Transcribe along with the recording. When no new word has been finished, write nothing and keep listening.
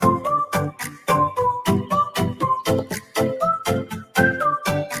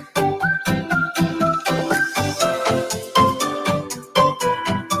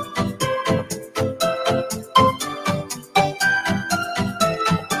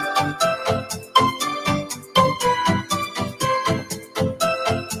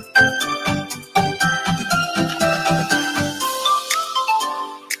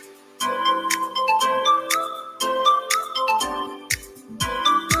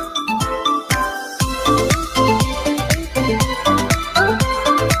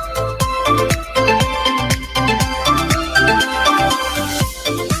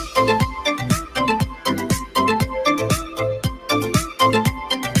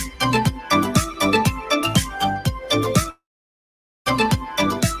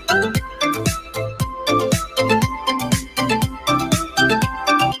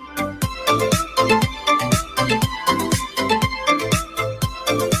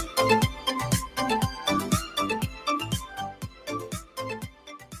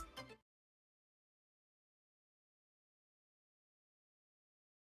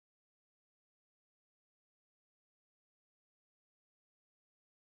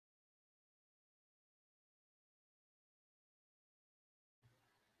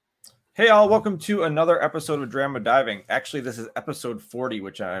Hey all, welcome to another episode of Drama Diving. Actually, this is episode 40,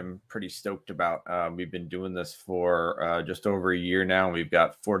 which I'm pretty stoked about. We've been doing this for just over a year now, and we've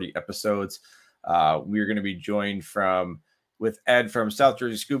got 40 episodes. We're going to be joined with Ed from South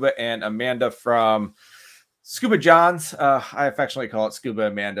Jersey Scuba and Amanda from Scuba John's. I affectionately call it Scuba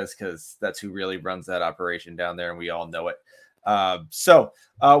Amanda's because that's who really runs that operation down there, and we all know it. So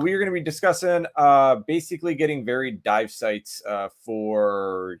we are going to be discussing basically getting varied dive sites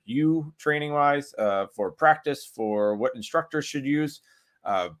for you training wise, for practice, for what instructors should use.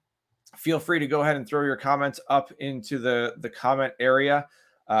 Feel free to go ahead and throw your comments up into the comment area.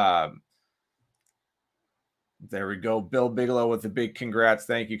 There we go. Bill Bigelow with the big congrats.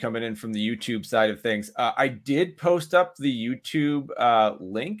 Thank you, coming in from the YouTube side of things. I did post up the YouTube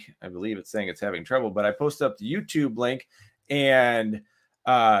link. I believe it's saying it's having trouble, but I posted up the YouTube link, and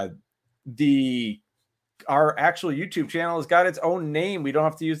our actual YouTube channel has got its own name. We don't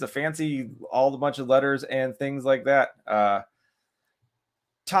have to use the fancy all the bunch of letters and things like that.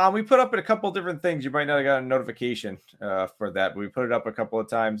 Tom, we put up a couple different things. You might not have got a notification for that, but we put it up a couple of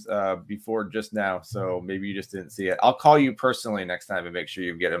times before just now. So maybe you just didn't see it. I'll call you personally next time and make sure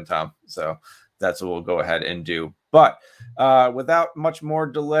you get them, Tom. So that's what we'll go ahead and do. But without much more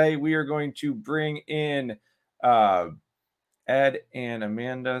delay, we are going to bring in Ed and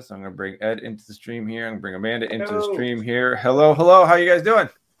Amanda. So I'm going to bring Ed into the stream here. I'm going to bring Amanda into the stream here. Hello. How you guys doing?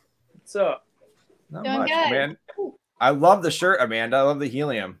 What's up? Not much, man. I love the shirt, Amanda. I love the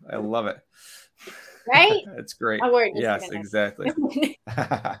helium. I love it. Right? It's great. Yes, exactly.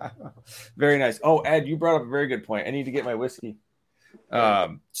 Very nice. Oh, Ed, you brought up a very good point. I need to get my whiskey.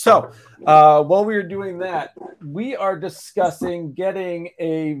 So while we are doing that, we are discussing getting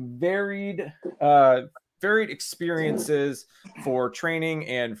a varied experiences for training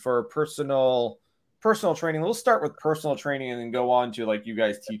and for personal training. We'll start with personal training and then go on to like you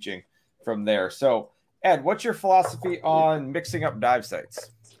guys teaching from there. So Ed, what's your philosophy on mixing up dive sites?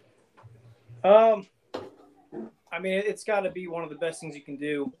 I mean, it's got to be one of the best things you can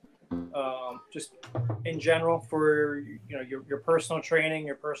do, just in general for your personal training,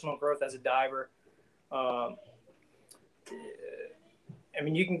 your personal growth as a diver. I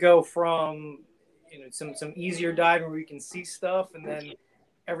mean, you can go from some easier diving where you can see stuff, and then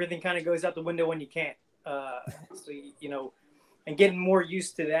everything kind of goes out the window when you can't. And getting more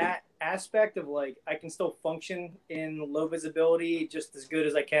used to that aspect of like I can still function in low visibility just as good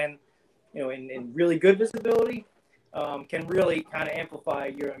as I can, in really good visibility, can really kind of amplify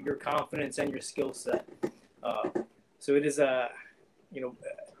your confidence and your skill set. So it is a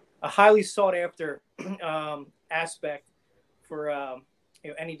highly sought after aspect for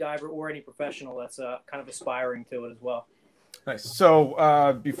any diver or any professional that's kind of aspiring to it as well. Nice.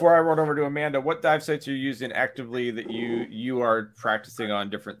 So before I run over to Amanda, what dive sites are you using actively that you are practicing on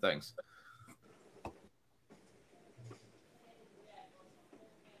different things?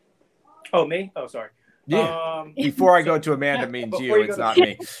 Oh, me? Oh, sorry. Yeah. Before I go to Amanda means you. It's not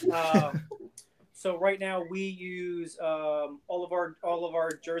me. So right now we use all of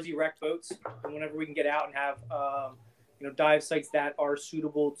our Jersey wreck boats, and whenever we can get out and have dive sites that are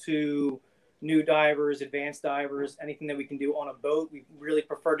suitable to new divers, advanced divers, anything that we can do on a boat, we really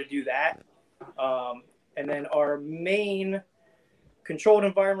prefer to do that. And then our main controlled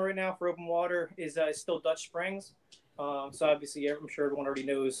environment right now for open water is still Dutch Springs. So obviously, I'm sure everyone already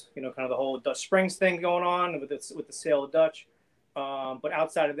knows, kind of the whole Dutch Springs thing going on with the sale of Dutch. But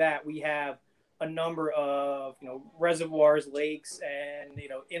outside of that, we have a number of reservoirs, lakes, and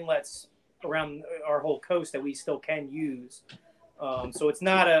inlets around our whole coast that we still can use. So it's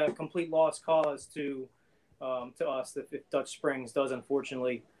not a complete lost cause to us if Dutch Springs does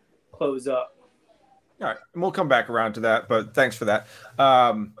unfortunately close up. All right, and we'll come back around to that, but thanks for that.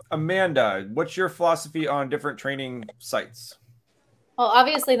 Amanda, what's your philosophy on different training sites? Well,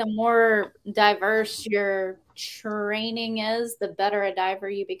 obviously, the more diverse your training is, the better a diver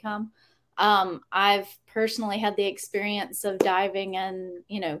you become. I've personally had the experience of diving in,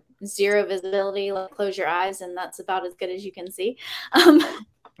 zero visibility, like close your eyes, and that's about as good as you can see.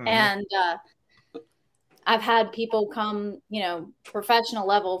 And I've had people come, professional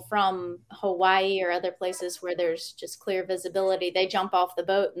level from Hawaii or other places where there's just clear visibility. They jump off the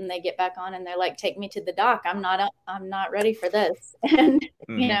boat and they get back on and they're like, take me to the dock. I'm not ready for this. And,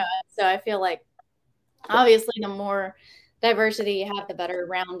 so I feel like obviously the more diversity you have, the better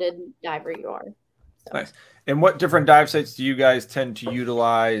rounded diver you are. So. Nice. And what different dive sites do you guys tend to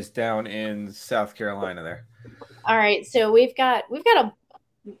utilize down in South Carolina there? All right. So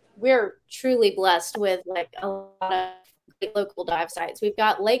we're truly blessed with like a lot of great local dive sites. We've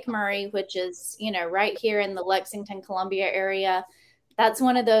got Lake Murray, which is, right here in the Lexington, Columbia area. that's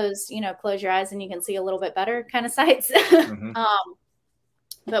one of those, close your eyes and you can see a little bit better kind of sites. Mm-hmm.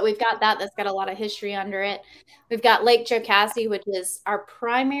 But we've got that's got a lot of history under it. We've got Lake Jocassee, which is our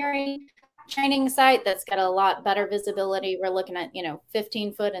primary training site that's got a lot better visibility. We're looking at,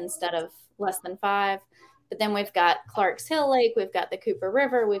 15 foot instead of less than 5. But then we've got Clark's Hill Lake, we've got the Cooper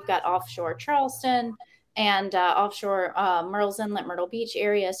River, we've got offshore Charleston and offshore Myrtle's Inlet, Myrtle Beach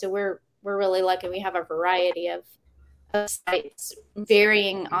area. So we're really lucky. We have a variety of sites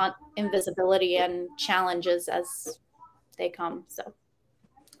varying in visibility and challenges as they come. So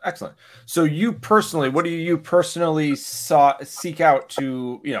excellent. So you personally, what do you personally seek out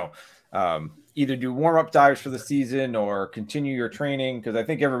to, either do warm-up dives for the season or continue your training? Because I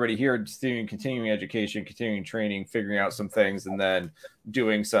think everybody here is doing continuing education, continuing training, figuring out some things, and then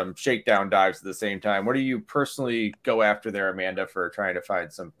doing some shakedown dives at the same time. What do you personally go after there, Amanda, for trying to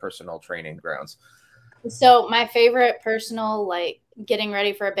find some personal training grounds? So my favorite personal, like getting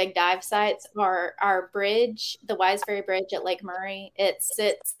ready for a big dive sites are our bridge, the Wise Ferry Bridge at Lake Murray. It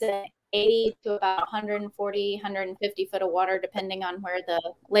sits at 80 to about 140, 150 foot of water, depending on where the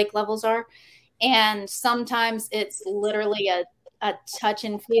lake levels are. And sometimes it's literally a touch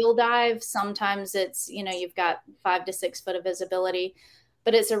and feel dive. Sometimes it's, you've got 5 to 6 foot of visibility,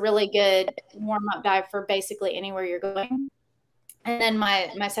 but it's a really good warm up dive for basically anywhere you're going. And then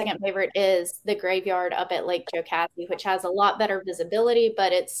my second favorite is the graveyard up at Lake Jocassee, which has a lot better visibility,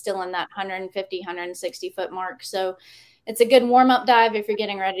 but it's still in that 150, 160 foot mark. So it's a good warm-up dive if you're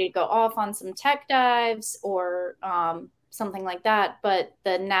getting ready to go off on some tech dives or something like that. But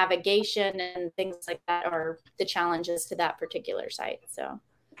the navigation and things like that are the challenges to that particular site. So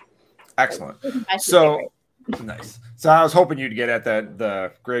excellent. So nice. So I was hoping you'd get at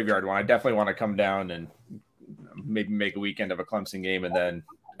the graveyard one. I definitely want to come down and maybe make a weekend of a Clemson game and then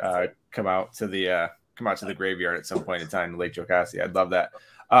come out to the graveyard at some point in time in Lake Jocassee. I'd love that.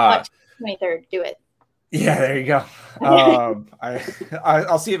 23rd, do it. Yeah, there you go.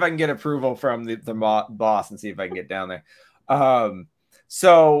 I'll see if I can get approval from the boss and see if I can get down there.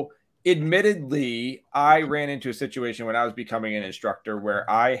 So admittedly, I ran into a situation when I was becoming an instructor where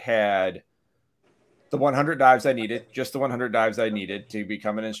I had the 100 dives I needed, just the 100 dives I needed to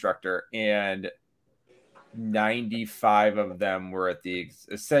become an instructor, and 95 of them were at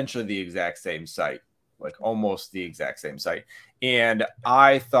essentially the exact same site, like almost the exact same site. And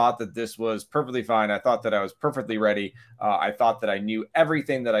I thought that this was perfectly fine. I thought that I was perfectly ready. I thought that I knew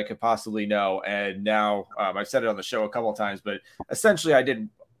everything that I could possibly know. And now I've said it on the show a couple of times, but essentially I did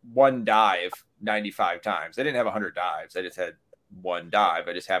one dive 95 times. I didn't have 100 dives. I just had one dive.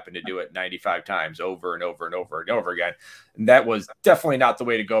 I just happened to do it 95 times over and over and over and over again. And that was definitely not the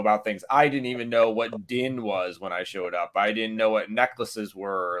way to go about things. I didn't even know what DIN was when I showed up. I didn't know what necklaces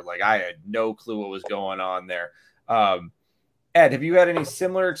were. Like, I had no clue what was going on there. Ed, have you had any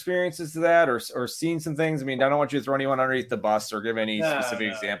similar experiences to that or seen some things? I mean, I don't want you to throw anyone underneath the bus or give any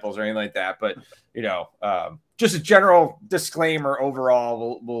specific examples or anything like that, but just a general disclaimer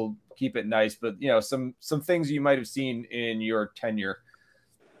overall, we'll keep it nice, but some things you might have seen in your tenure.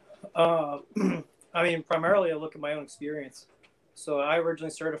 I mean, primarily I look at my own experience. So I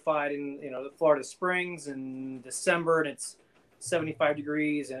originally certified in the Florida Springs in December, and it's 75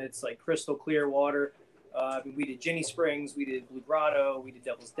 degrees and it's like crystal clear water. We did Ginny Springs, we did Blue Grotto, we did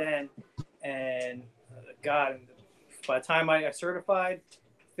Devil's Den, and God, by the time I certified,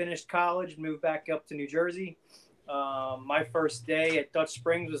 finished college, moved back up to New Jersey. My first day at Dutch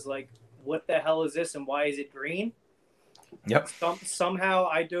Springs was like, what the hell is this and why is it green? Yep. Somehow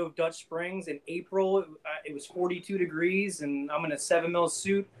I dove Dutch Springs in April. It was 42 degrees and I'm in a 7 mil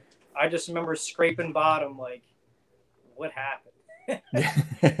suit. I just remember scraping bottom, like, what happened?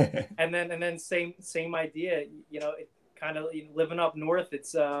 and then same idea, it kind of living up north.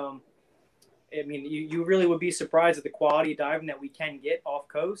 It's I mean, you really would be surprised at the quality of diving that we can get off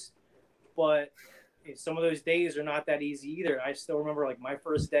coast, but some of those days are not that easy either. I still remember like my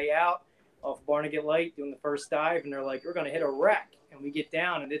first day out off Barnegat Light doing the first dive, and they're like, "We're gonna hit a wreck," and we get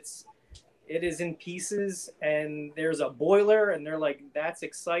down and it is in pieces, and there's a boiler, and they're like, "That's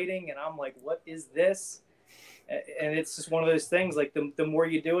exciting," and I'm like, "What is this?" And it's just one of those things, like the more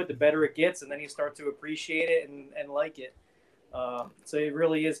you do it, the better it gets. And then you start to appreciate it and like it. So it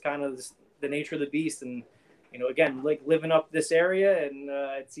really is kind of the nature of the beast. And, again, like living up this area, and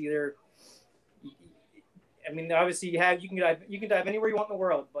it's either, I mean, obviously you can dive anywhere you want in the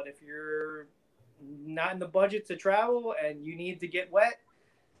world, but if you're not in the budget to travel and you need to get wet,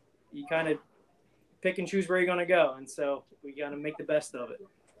 you kind of pick and choose where you're going to go. And so we got to make the best of it.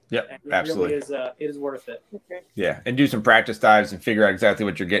 Yep, And absolutely. it is worth it. Yeah, and do some practice dives and figure out exactly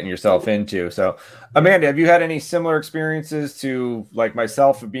what you're getting yourself into. So, Amanda, have you had any similar experiences to like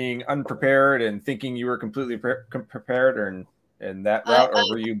myself of being unprepared and thinking you were completely prepared, or in that route, or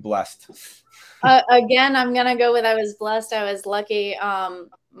were you blessed? Again, I'm gonna go with I was blessed. I was lucky.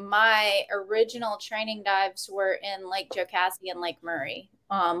 My original training dives were in Lake Jocassee and Lake Murray,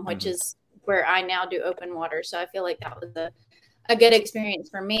 which is where I now do open water. So I feel like that was a good experience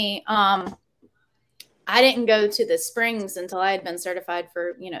for me. I didn't go to the springs until I had been certified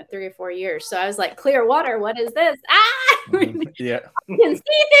for 3 or 4 years. So I was like, clear water, what is this? Yeah, I can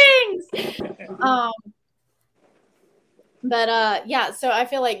see things. But yeah, so I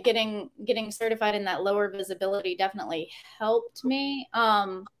feel like getting certified in that lower visibility definitely helped me.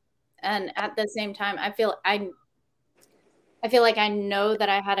 And at the same time, I feel like I know that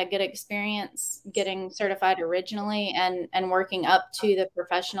I had a good experience getting certified originally and working up to the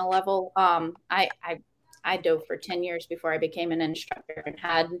professional level. I dove for 10 years before I became an instructor and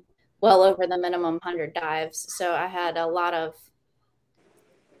had well over the minimum 100 dives. So I had a lot of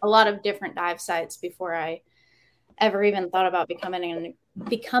different dive sites before I ever even thought about becoming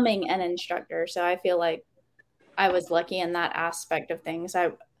an instructor. So I feel like I was lucky in that aspect of things. I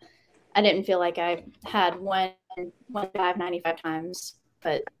didn't feel like I had one dive 95 times,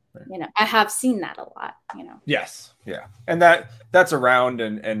 but I have seen that a lot, Yes. Yeah. And that's around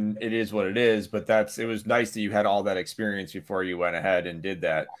and it is what it is, but it was nice that you had all that experience before you went ahead and did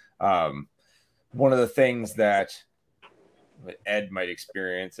that. One of the things that Ed might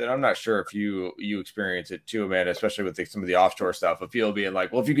experience, and I'm not sure if you experience it too, Amanda, especially with some of the offshore stuff, of people being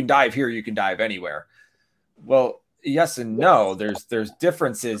like, well, if you can dive here, you can dive anywhere. Well, yes and no. There's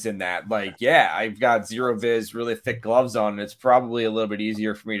differences in that. Like, yeah, I've got zero viz, really thick gloves on, and it's probably a little bit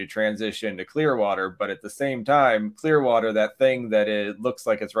easier for me to transition to clear water. But at the same time, clear water, that thing that it looks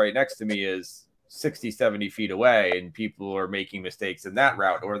like it's right next to me, is 60, 70 feet away, and people are making mistakes in that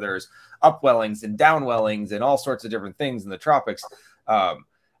route, or there's upwellings and downwellings and all sorts of different things in the tropics. I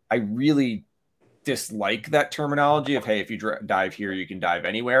really dislike that terminology of, hey, if you dive here, you can dive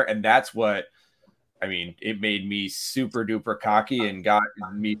anywhere. And that's what, I mean, it made me super duper cocky and got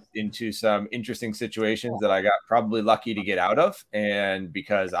me into some interesting situations that I got probably lucky to get out of. And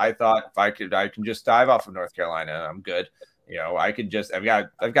because I thought if I can just dive off of North Carolina, I'm good. I could just,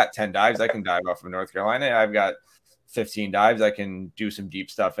 I've got 10 dives. I can dive off of North Carolina. I've got 15 dives. I can do some deep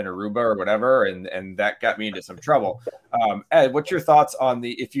stuff in Aruba or whatever. And that got me into some trouble. Ed, what's your thoughts on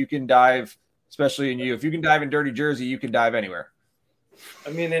if you can dive, especially if you can dive in Dirty Jersey, you can dive anywhere?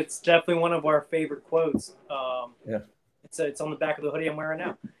 I mean, it's definitely one of our favorite quotes. Yeah. It's on the back of the hoodie I'm wearing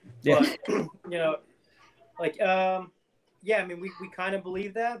now. Yeah. But, yeah, I mean, we kind of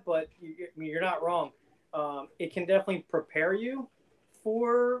believe that, but you're not wrong. It can definitely prepare you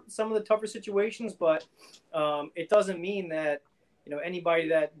for some of the tougher situations, but it doesn't mean that anybody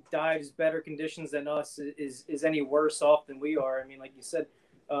that dives better conditions than us is any worse off than we are. I mean, like you said,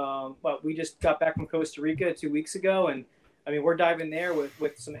 but we just got back from Costa Rica 2 weeks ago, and I mean, we're diving there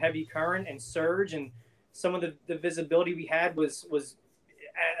with some heavy current and surge, and some of the visibility we had was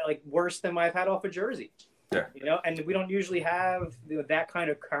like worse than I've had off of Jersey. Yeah. And we don't usually have that kind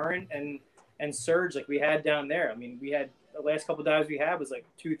of current and surge like we had down there. I mean, we had the last couple of dives we had was like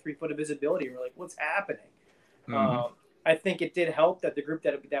 2-3 foot of visibility. And we're like, what's happening? Mm-hmm. I think it did help that the group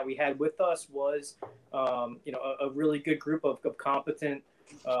that we had with us was, a really good group of competent,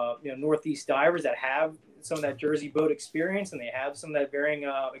 Northeast divers that have some of that Jersey boat experience, and they have some of that varying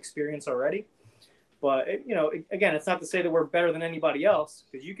experience already. But again, it's not to say that we're better than anybody else,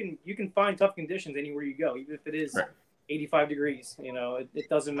 because you can find tough conditions anywhere you go, even if it is 85 degrees. It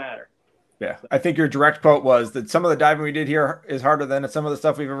doesn't matter. Yeah, I think your direct quote was that some of the diving we did here is harder than some of the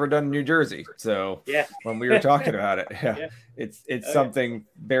stuff we've ever done in New Jersey. So yeah, when we were talking about it, it's something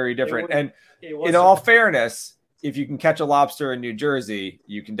very different. And in all fairness, if you can catch a lobster in New Jersey,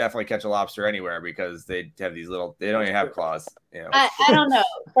 you can definitely catch a lobster anywhere, because they have these they don't even have claws. I don't know.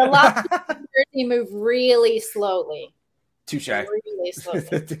 The lobsters in Jersey move really slowly. Touche. Really slowly.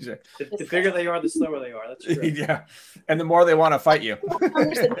 The bigger they are, the slower they are. That's true. Yeah, and the more they want to fight you.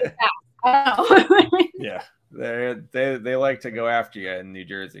 Yeah, they like to go after you in New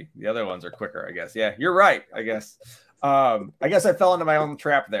Jersey. The other ones are quicker, I guess. Yeah, you're right. I guess I fell into my own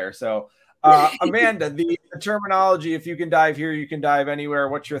trap there. So, Amanda, the terminology, if you can dive here, you can dive anywhere.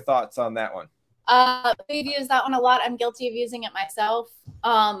 What's your thoughts on that one? We've used that one a lot. I'm guilty of using it myself.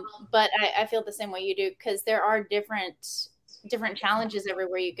 But I feel the same way you do, because there are different challenges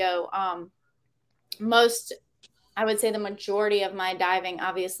everywhere you go. I would say the majority of my diving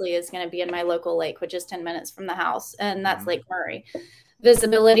obviously is going to be in my local lake, which is 10 minutes from the house, and that's Lake Murray.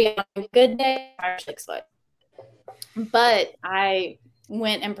 visibility on a good day, 5 or 6 foot. But I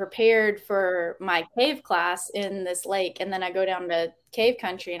went and prepared for my cave class in this lake, and then I go down to cave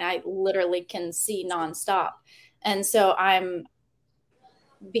country and I literally can see nonstop. And so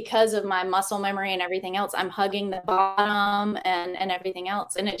because of my muscle memory and everything else, I'm hugging the bottom and everything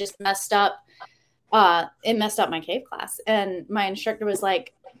else. And it just messed up. It messed up my cave class. And my instructor was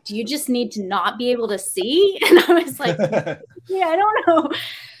like, do you just need to not be able to see? And I was like, yeah, I don't know.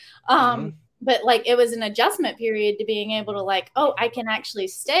 But like, it was an adjustment period to being able to like, oh, I can actually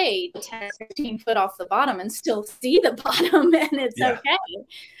stay 10, 15 foot off the bottom and still see the bottom, and it's okay.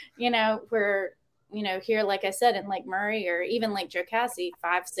 Where, here, like I said, in Lake Murray or even Lake Jocassee,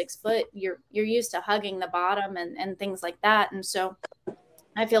 5, 6 foot, you're used to hugging the bottom and things like that. And so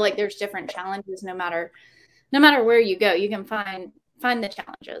I feel like there's different challenges no matter where you go. You can find the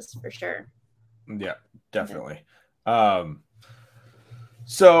challenges for sure. Yeah, definitely.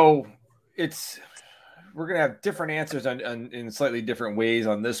 So we're gonna have different answers in slightly different ways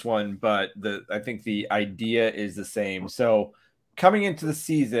on this one, but I think the idea is the same. So coming into the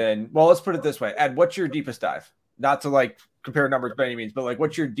season, well, let's put it this way. Ed, what's your deepest dive? Not to like compare numbers by any means, but like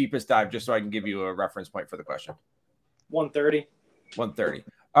what's your deepest dive, just so I can give you a reference point for the question? 130. 130.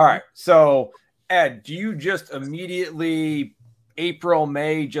 All right. So Ed, do you just immediately April,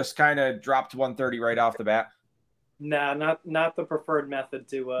 May just kind of dropped 130 right off the bat? Nah, not the preferred method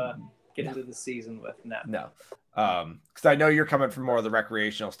to get into the season with. No. Because I know you're coming from more of the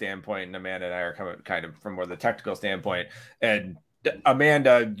recreational standpoint, and Amanda and I are coming kind of from more the technical standpoint. And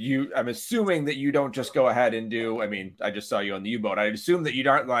Amanda, I'm assuming that you don't just go ahead and do. I mean, I just saw you on the U-boat. I assume that you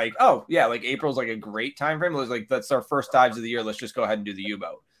aren't like, oh yeah, like April's like a great time frame. It was like that's our first dives of the year. Let's just go ahead and do the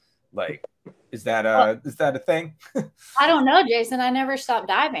U-boat. Like, is that a thing? I don't know, Jason. I never stop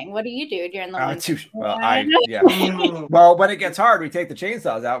diving. What do you do during the winter? Well, when it gets hard, we take the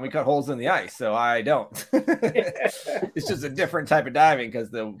chainsaws out and we cut holes in the ice. So I don't. It's just a different type of diving because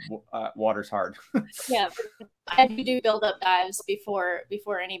the water's hard. Yeah, I do build up dives before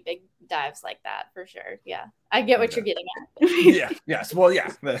any big dives like that for sure. Yeah, I get what you're getting at. Yes. Well,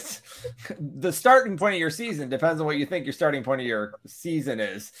 yeah. That's the starting point of your season depends on what you think your starting point of your season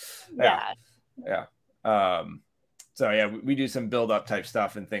is. Yeah. So yeah, we do some build up type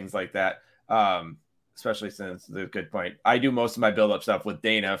stuff and things like that. Especially since the good point. I do most of my build up stuff with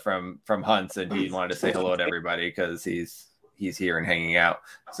Dana from Hunts, and he wanted to say hello to everybody because he's here and hanging out.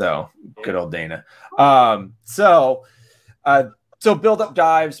 So good old Dana. So build up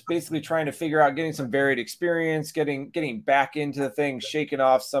dives, basically trying to figure out getting some varied experience, getting back into the thing, shaking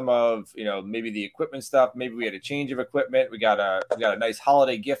off some of, maybe the equipment stuff. Maybe we had a change of equipment. We got a nice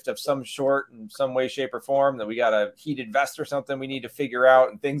holiday gift of some sort in some way, shape, or form. That we got a heated vest or something we need to figure out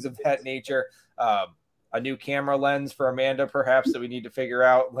and things of that nature. A new camera lens for Amanda, perhaps, that we need to figure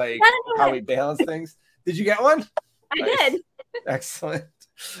out, like how we balance things. Did you get one? I did. Excellent.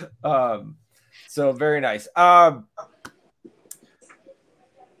 So very nice.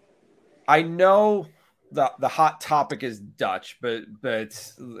 I know the hot topic is Dutch, but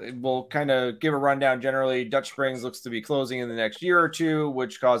we'll kind of give a rundown. Generally, Dutch Springs looks to be closing in the next year or two,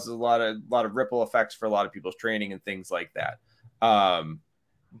 which causes a lot of ripple effects for a lot of people's training and things like that.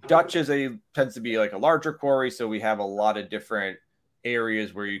 Dutch tends to be like a larger quarry, so we have a lot of different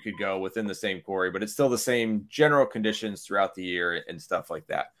areas where you could go within the same quarry, but it's still the same general conditions throughout the year and stuff like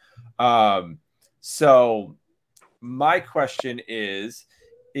that. So my question is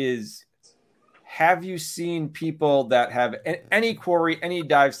have you seen people that have any quarry, any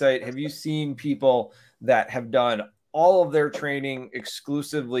dive site? Have you seen people that have done all of their training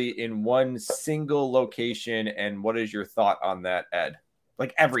exclusively in one single location? And what is your thought on that, Ed?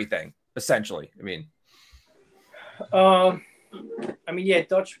 Like everything, essentially. Yeah,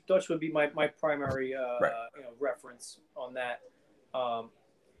 Dutch would be my primary right. Reference on that.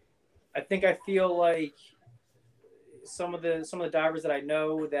 I think I feel like some of the divers that I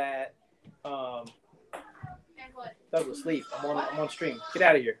know that Doug was asleep. I'm on stream. Get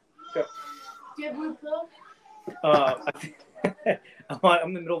out of here. Go. Do you have blue pill? I'm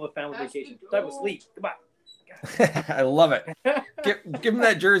in the middle of a family vacation. Doug was asleep. Goodbye. I love it. Give him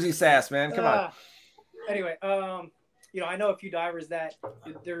that Jersey sass, man. Come on. Anyway, I know a few divers that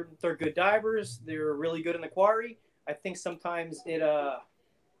they're good divers. They're really good in the quarry. I think sometimes if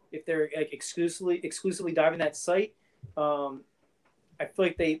they're like exclusively diving that site, I feel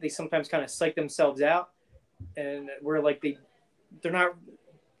like they sometimes kind of psych themselves out, and where like they're not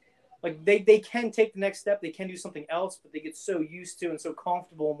like they can take the next step. They can do something else, but they get so used to and so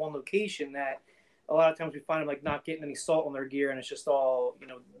comfortable in one location that a lot of times we find them like not getting any salt on their gear, and it's just all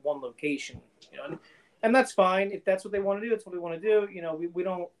one location. And that's fine if that's what they want to do. That's what they want to do. You know, we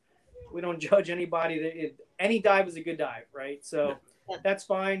don't judge anybody. Any dive is a good dive, right? So that's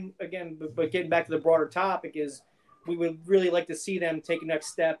fine. Again, but getting back to the broader topic is we would really like to see them take a next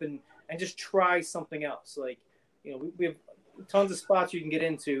step and just try something else. Like, you know, we have tons of spots you can get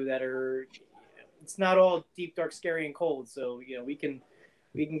into that are, it's not all deep, dark, scary, and cold. So, you know, we can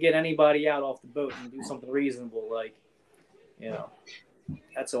get anybody out off the boat and do something reasonable. Like, you know,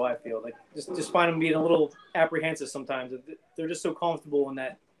 that's how I feel. Like, just find them being a little apprehensive sometimes. They're just so comfortable in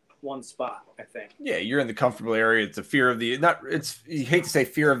that one spot, I think. Yeah, you're in the comfortable area. It's a fear of the you hate to say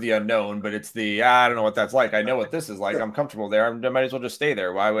fear of the unknown, but it's the I don't know what that's like. I know what this is like. I'm comfortable there. I might as well just stay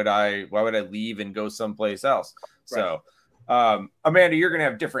there. Why would I leave and go someplace else? Right. So Amanda, you're gonna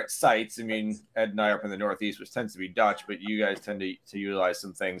have different sites. I mean, Ed and I are up in the Northeast, which tends to be Dutch, but you guys tend to utilize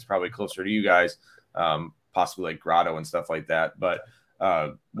some things probably closer to you guys, possibly like grotto and stuff like that. But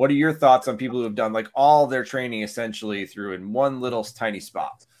what are your thoughts on people who have done like all their training essentially through in one little tiny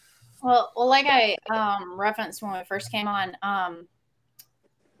spot? Well, like I referenced when we first came on,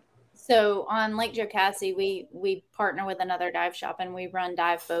 so on Lake Jocassee, we partner with another dive shop and we run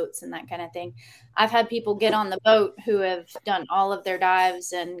dive boats and that kind of thing. I've had people get on the boat who have done all of their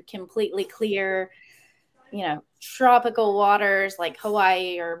dives and completely clear, you know, tropical waters like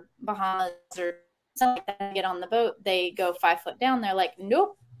Hawaii or Bahamas or something like that. Get on the boat, they go 5 foot down. They're like,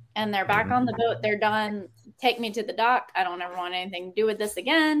 nope. And they're back on the boat. They're done. Take me to the dock. I don't ever want anything to do with this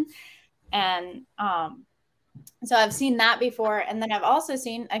again. And so I've seen that before. And then I've also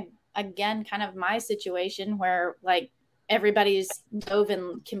seen, again, kind of my situation where like everybody's dove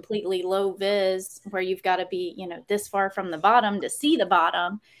in completely low vis where you've got to be, you know, this far from the bottom to see the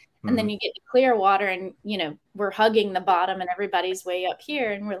bottom. And then you get to clear water and, you know, we're hugging the bottom and everybody's way up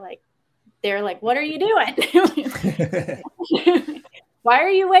here. And they're like, what are you doing? Why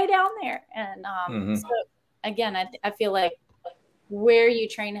are you way down there? And so again, I feel like where you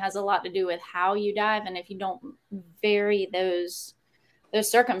train has a lot to do with how you dive. And if you don't vary those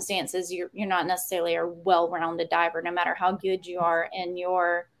circumstances, you're not necessarily a well-rounded diver, no matter how good you are in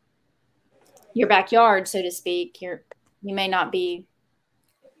your backyard, so to speak. You may not be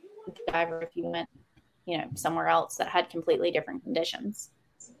a diver if you went, you know, somewhere else that had completely different conditions.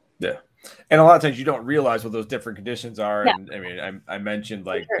 Yeah. And a lot of times you don't realize what those different conditions are. Yeah. And I mean, I mentioned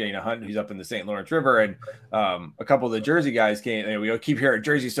like Dana Hunt, who's up in the St. Lawrence River, and a couple of the Jersey guys came, and we keep hearing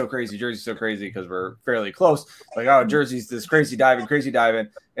Jersey's so crazy because we're fairly close. Like, oh, Jersey's this crazy diving.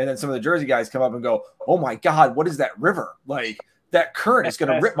 And then some of the Jersey guys come up and go, oh my God, what is that river? Like that current is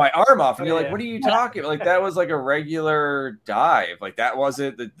going to rip my arm off. And you're like, what are you talking? Like that was like a regular dive. Like that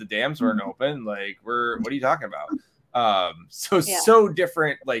wasn't, the dams weren't open. Like what are you talking about? So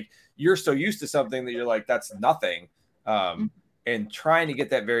different. Like, you're so used to something that you're like, that's nothing. And trying to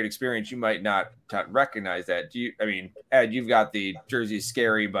get that varied experience, you might not recognize that. Ed, you've got the Jersey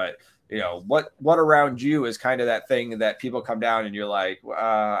scary, but you know, what around you is kind of that thing that people come down and you're like,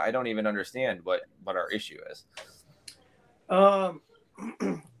 I don't even understand what our issue is. I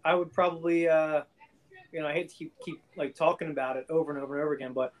would probably, I hate to keep like talking about it over and over and over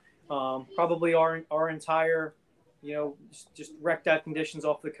again, but probably our entire, you know, just wreck dive conditions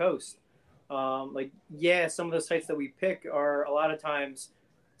off the coast. Some of the sites that we pick are a lot of times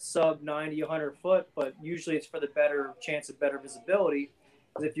sub 90, 100 foot, but usually it's for the better chance of better visibility.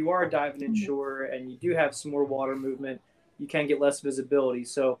 Because if you are diving inshore and you do have some more water movement, you can get less visibility.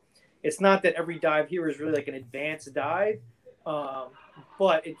 So it's not that every dive here is really like an advanced dive,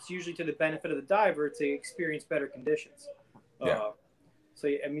 but it's usually to the benefit of the diver to experience better conditions.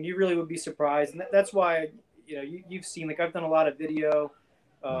 You really would be surprised. And that's why, you know, you've seen, like I've done a lot of video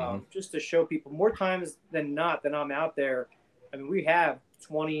just to show people more times than not that I'm out there. I mean, we have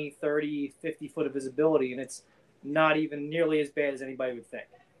 20, 30, 50 foot of visibility, and it's not even nearly as bad as anybody would think.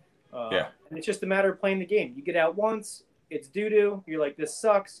 And it's just a matter of playing the game. You get out once, it's doo-doo. You're like, this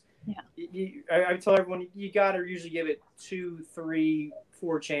sucks. Yeah. I tell everyone, you got to usually give it 2, 3,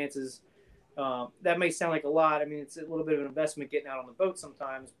 4 chances. That may sound like a lot. I mean, it's a little bit of an investment getting out on the boat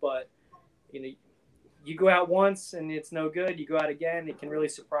sometimes, but you know, you go out once and it's no good. You go out again, it can really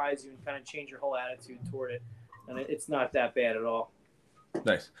surprise you and kind of change your whole attitude toward it. And it's not that bad at all.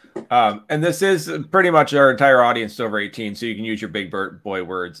 Nice. And this is pretty much our entire audience over 18, so you can use your big boy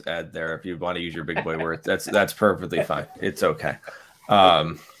words, Ed, there. If you want to use your big boy words, that's perfectly fine. It's okay.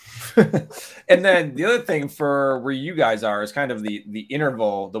 And then the other thing for where you guys are is kind of the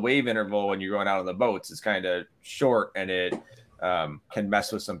interval, the wave interval when you're going out on the boats is kind of short, and it can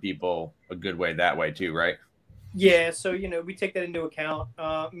mess with some people a good way that way too, right? Yeah, so you know, we take that into account.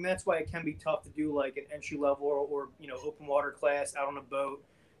 And that's why it can be tough to do like an entry level or you know, open water class out on a boat,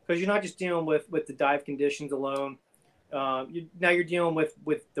 because you're not just dealing with the dive conditions alone. Now you're dealing with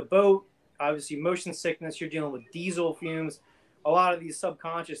the boat, obviously motion sickness. You're dealing with diesel fumes, a lot of these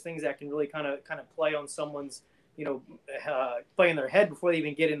subconscious things that can really kind of play on someone's, play in their head before they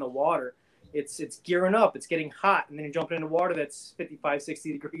even get in the water. It's gearing up, it's getting hot, and then you're jumping into water that's 55,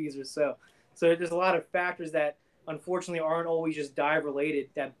 60 degrees or so. So there's a lot of factors that unfortunately aren't always just dive related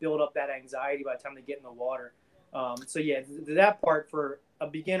that build up that anxiety by the time they get in the water. So yeah, that part for a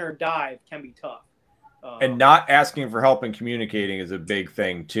beginner dive can be tough. And not asking for help and communicating is a big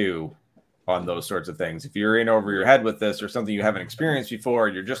thing too on those sorts of things. If you're in over your head with this or something you haven't experienced before,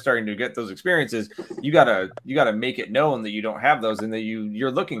 you're just starting to get those experiences, you gotta make it known that you don't have those and that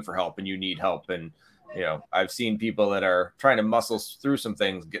you're looking for help and you need help. And I've seen people that are trying to muscle through some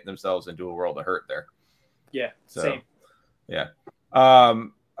things, getting themselves into a world of hurt there. Yeah, so, same. Yeah.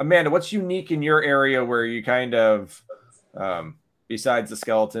 Amanda, what's unique in your area where you kind of besides the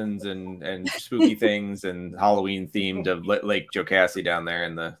skeletons and spooky things and Halloween themed of Lake Jocassee down there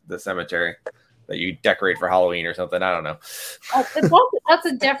in the cemetery that you decorate for Halloween or something? I don't know. That's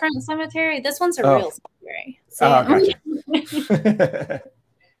a different cemetery. This one's a real cemetery. Gotcha.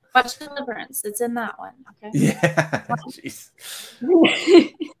 Watch Deliverance. It's in that one. Okay. Yeah. Jeez.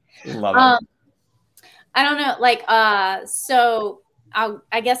 Love it. I don't know. So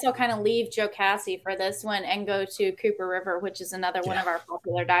I guess I'll kind of leave Jocassee for this one and go to Cooper River, which is another one of our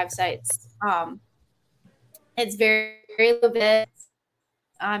popular dive sites. It's very, very low vis.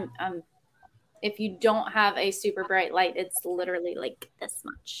 If you don't have a super bright light, it's literally like this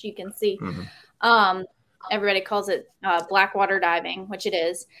much. You can see. Mm-hmm. Everybody calls it blackwater diving, which it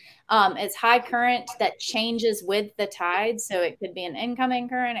is. It's high current that changes with the tide. So it could be an incoming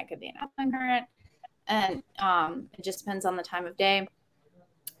current. It could be an outgoing current. And it just depends on the time of day.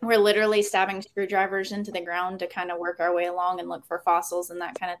 We're literally stabbing screwdrivers into the ground to kind of work our way along and look for fossils and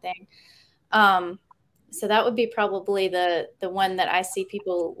that kind of thing. So that would be probably the one that I see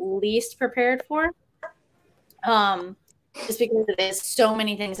people least prepared for. Just because it is so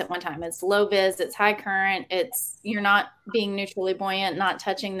many things at one time. It's low vis, it's high current, you're not being neutrally buoyant, not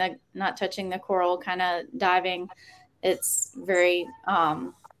touching the coral kind of diving. It's very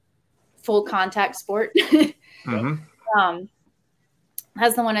full contact sport. Mm-hmm.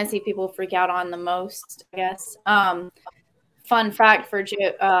 That's the one I see people freak out on the most, I guess. Fun fact for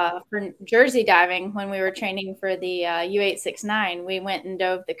Jersey diving, when we were training for the U869, we went and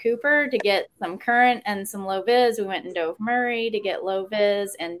dove the Cooper to get some current and some low vis. We went and dove Murray to get low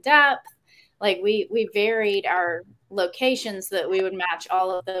vis and depth. Like we varied our locations so that we would match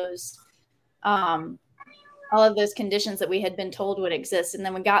all of those conditions that we had been told would exist. And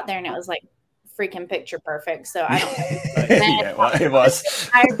then we got there and it was like freaking picture perfect. So I don't know. Yeah, well, it was.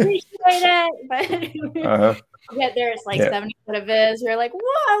 I appreciate it, but get there, it's like 70 foot of vis. We're like,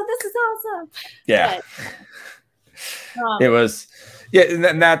 whoa, this is awesome. Yeah. But, it was. Yeah,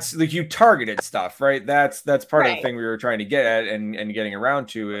 and that's like you targeted stuff, right? That's part of the thing we were trying to get at and getting around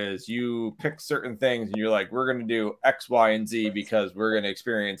to is you pick certain things and you're like, we're going to do X, Y, and Z because we're going to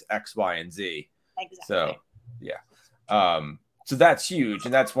experience X, Y, and Z. Exactly. So, yeah. So that's huge.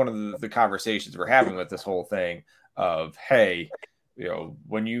 And that's one of the conversations we're having with this whole thing of, hey,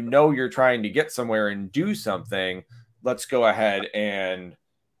 when you're trying to get somewhere and do something, let's go ahead and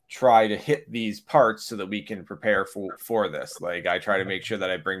try to hit these parts so that we can prepare for this. Like I try to make sure that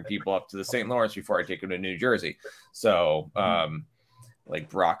I bring people up to the St. Lawrence before I take them to New Jersey. So, like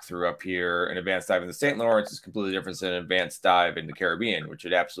Brock threw up here, an advanced dive in the St. Lawrence is completely different than an advanced dive in the Caribbean, which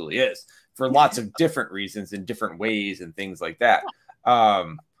it absolutely is for lots of different reasons in different ways and things like that.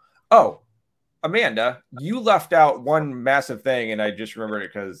 Amanda, you left out one massive thing, and I just remembered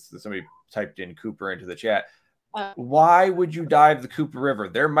it because somebody typed in Cooper into the chat. Why would you dive the Cooper River?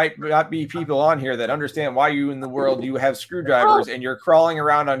 There might not be people on here that understand why you in the world you have screwdrivers and you're crawling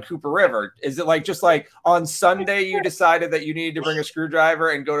around on Cooper River. Is it just like on Sunday you decided that you needed to bring a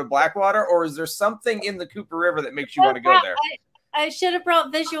screwdriver and go to Blackwater, or is there something in the Cooper River that makes you want to go there? I should have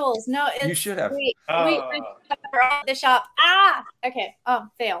brought visuals. No, you should have. We the shop. Okay.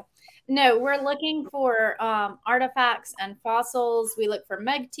 Fail. No, we're looking for artifacts and fossils. We look for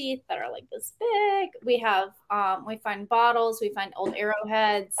meg teeth that are like this big. We have we find bottles. We find old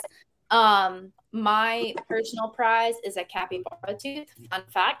arrowheads. My personal prize is a capybara tooth. Fun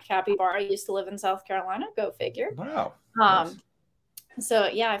fact: capybara used to live in South Carolina. Go figure. Wow. Nice. So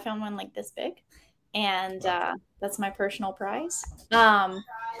yeah, I found one like this big, and that's my personal prize.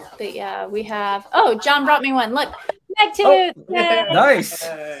 But yeah, we have. Oh, John brought me one. Look, Meg tooth. Nice.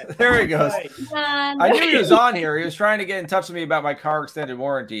 There he goes. Done. I knew he was on here. He was trying to get in touch with me about my car extended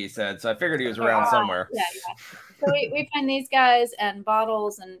warranty, he said. So I figured he was around somewhere. Yeah. So we find these guys and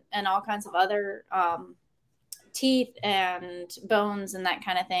bottles and all kinds of other teeth and bones and that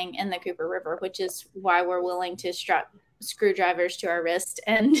kind of thing in the Cooper River, which is why we're willing to strap screwdrivers to our wrist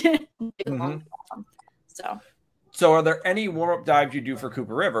and So are there any warm-up dives you do for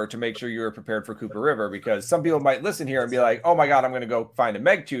Cooper River to make sure you're prepared for Cooper River? Because some people might listen here and be like, oh my God, I'm going to go find a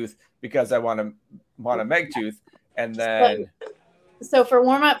Meg tooth because I want a Meg tooth. And then so for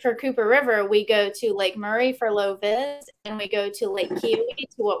warm-up for Cooper River, we go to Lake Murray for low vis, and we go to Lake Kiowee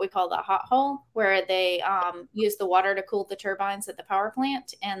to what we call the hot hole, where they use the water to cool the turbines at the power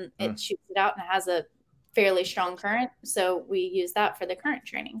plant, and it shoots it out and it has a fairly strong current. So we use that for the current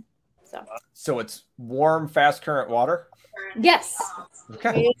training. So it's warm, fast current water? Yes.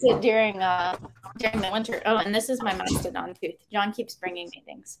 Okay. We use it during the winter. Oh, and this is my mastodon tooth. John keeps bringing me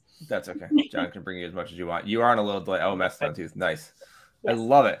things. That's okay. John can bring you as much as you want. You are on a little delay. Oh, mastodon tooth. Nice. Yes. I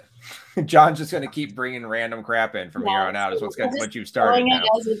love it. John's just going to keep bringing random crap in from here on out. Is what you've started now.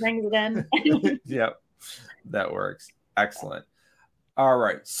 As he brings it in. Yep. That works. Excellent. All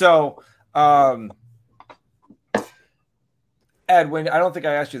right. So, Ed, I don't think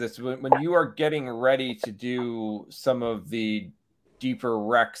I asked you this, when you are getting ready to do some of the deeper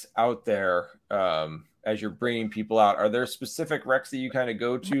wrecks out there, as you're bringing people out, are there specific wrecks that you kind of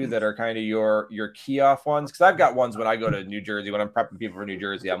go to that are kind of your key off ones? Because I've got ones when I go to New Jersey, when I'm prepping people for New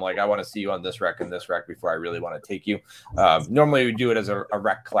Jersey, I'm like, I want to see you on this wreck and this wreck before I really want to take you. Normally we do it as a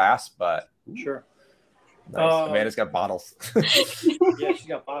wreck class, but sure. Nice. Amanda's got bottles. Yeah, she's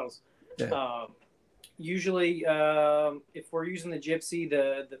got bottles. Yeah. Usually, if we're using the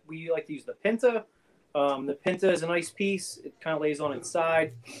Gypsy, we like to use the Pinta. The Pinta is a nice piece. It kind of lays on its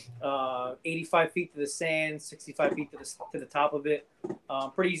side. 85 feet to the sand, 65 feet to the top of it.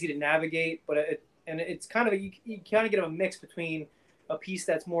 Pretty easy to navigate, but it's kind of you kind of get a mix between a piece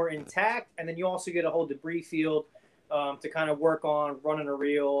that's more intact, and then you also get a whole debris field to kind of work on running a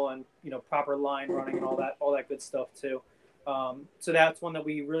reel and proper line running and all that good stuff too. So that's one that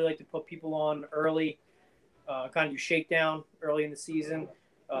we really like to put people on early. Kind of do shakedown early in the season.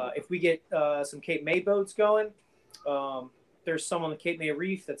 If we get some Cape May boats going, there's some on the Cape May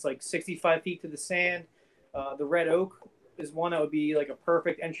Reef that's like 65 feet to the sand. The Red Oak is one that would be like a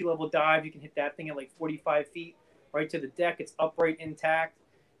perfect entry-level dive. You can hit that thing at like 45 feet right to the deck. It's upright, intact.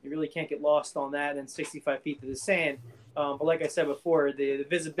 You really can't get lost on that. And 65 feet to the sand. But like I said before, the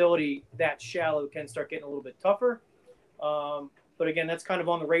visibility that shallow can start getting a little bit tougher. But again, that's kind of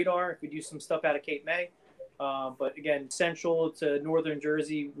on the radar. If we do some stuff out of Cape May. But again, central to northern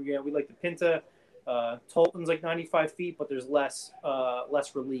Jersey, we like the Pinta. Tolton's like 95 feet, but there's less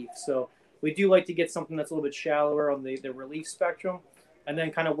relief. So we do like to get something that's a little bit shallower on the relief spectrum, and then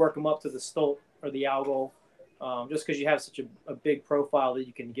kind of work them up to the Stolt or the Algol, just because you have such a big profile that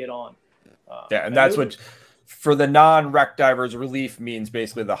you can get on. And that's what, for the non-wreck divers, relief means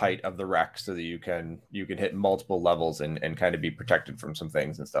basically the height of the wreck so that you can hit multiple levels and kind of be protected from some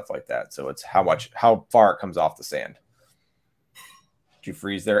things and stuff like that. So it's how far it comes off the sand. Did you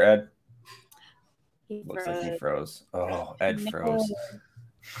freeze there, Ed? Looks like he froze. Oh, Ed froze.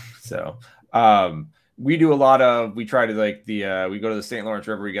 So we do a lot of, we try to we go to the St. Lawrence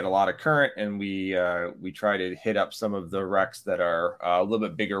River, we get a lot of current, and we try to hit up some of the wrecks that are a little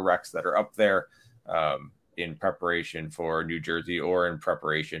bit bigger wrecks that are up there. In preparation for New Jersey or in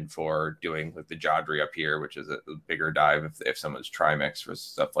preparation for doing like the Jodrey up here, which is a bigger dive if someone's trimix or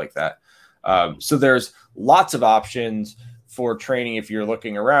stuff like that. So there's lots of options for training if you're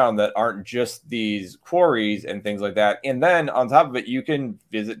looking around that aren't just these quarries and things like that. And then on top of it, you can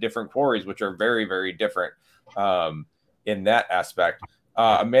visit different quarries, which are very, very different in that aspect.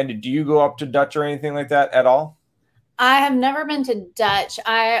 Amanda, do you go up to Dutch or anything like that at all? I have never been to Dutch.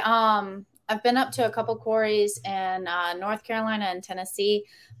 I've been up to a couple quarries in North Carolina and Tennessee.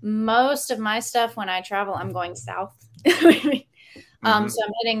 Most of my stuff when I travel, I'm going south. So I'm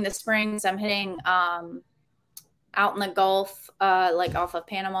hitting the Springs. I'm hitting out in the Gulf, like off of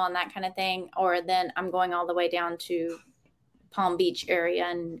Panama and that kind of thing. Or then I'm going all the way down to Palm Beach area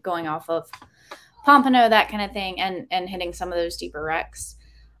and going off of Pompano, that kind of thing, and hitting some of those deeper wrecks.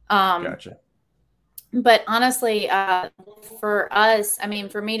 Gotcha. But honestly, for us, I mean,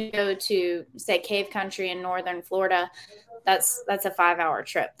 for me to go to, say, Cave Country in northern Florida, that's a 5-hour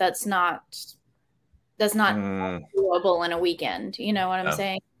trip. That's not doable in a weekend. You know what I'm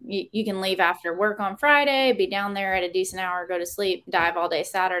saying? You can leave after work on Friday, be down there at a decent hour, go to sleep, dive all day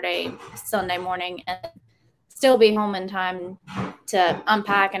Saturday, Sunday morning, and still be home in time to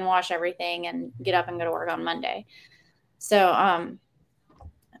unpack and wash everything and get up and go to work on Monday. So,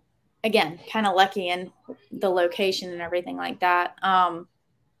 again, kind of lucky in the location and everything like that.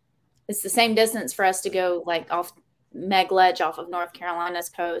 It's the same distance for us to go like off Meg Ledge off of North Carolina's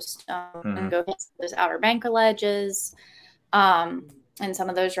coast and go hit those Outer Banker ledges and some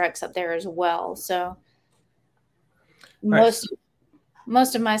of those wrecks up there as well. So Nice.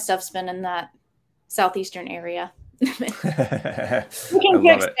 most of my stuff's been in that southeastern area. I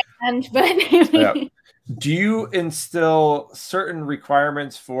love it. But Yep. Do you instill certain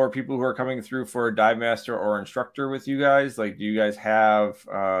requirements for people who are coming through for a dive master or instructor with you guys? Like, do you guys have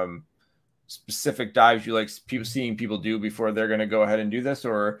specific dives you like seeing people do before they're going to go ahead and do this?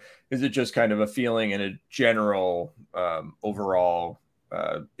 Or is it just kind of a feeling and a general overall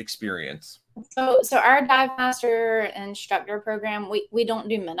experience? So our dive master instructor program, we don't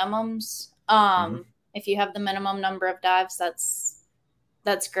do minimums. If you have the minimum number of dives,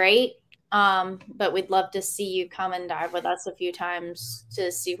 that's great. But we'd love to see you come and dive with us a few times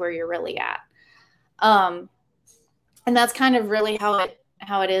to see where you're really at. And that's kind of really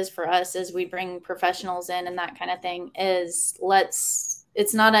how it is for us as we bring professionals in and that kind of thing is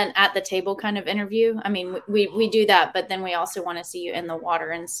it's not an at the table kind of interview. I mean, we do that, but then we also want to see you in the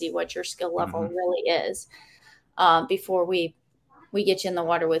water and see what your skill level really is before we get you in the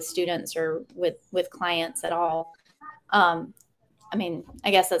water with students or with clients at all. I mean,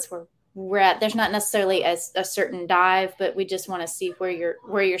 I guess that's where we're at. There's not necessarily a certain dive, but we just want to see where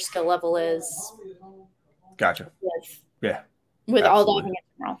your skill level is. Gotcha. With all diving in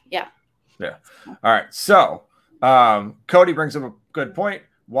general. Yeah. All right. So Cody brings up a good point.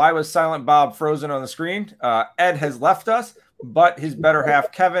 Why was Silent Bob frozen on the screen? Ed has left us, but his better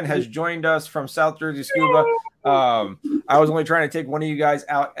half, Kevin, has joined us from South Jersey Scuba. I was only trying to take one of you guys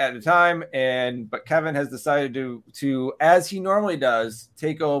out at a time, but Kevin has decided to, as he normally does,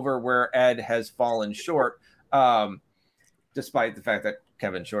 take over where Ed has fallen short, despite the fact that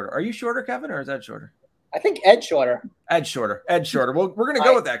Kevin's shorter. Are you shorter, Kevin, or is Ed shorter? I think Ed's shorter. Ed's shorter. Well, we're going to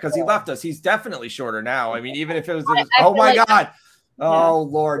go with that because he left us. He's definitely shorter now. I mean, even if it was – oh, my God. Oh,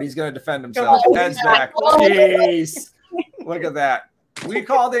 Lord. He's going to defend himself. Ed's back. Jeez. Look at that. We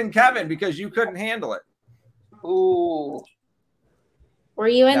called in Kevin because you couldn't handle it. Ooh. Were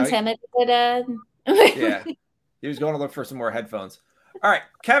you intimidated, Ed? Yeah. He was going to look for some more headphones. All right,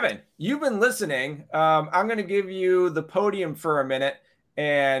 Kevin, you've been listening. I'm going to give you the podium for a minute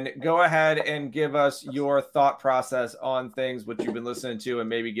and go ahead and give us your thought process on things, what you've been listening to, and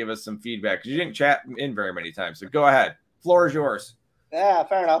maybe give us some feedback because you didn't chat in very many times. So go ahead. Floor is yours. Yeah,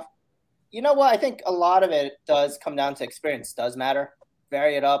 fair enough. You know what? I think a lot of it does come down to experience. Does matter.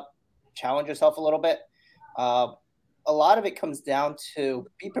 Vary it up. Challenge yourself a little bit. A lot of it comes down to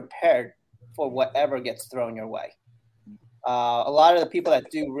be prepared for whatever gets thrown your way. A lot of the people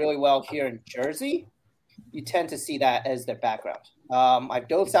that do really well here in Jersey, you tend to see that as their background. I've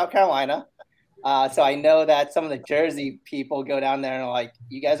dove South Carolina, so I know that some of the Jersey people go down there and are like,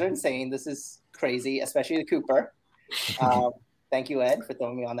 you guys are insane. This is crazy, especially the Cooper. Thank you, Ed, for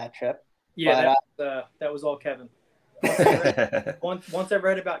throwing me on that trip. Yeah, that was all Kevin. Once I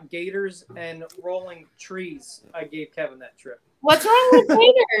read about gators and rolling trees, I gave Kevin that trip. What's wrong with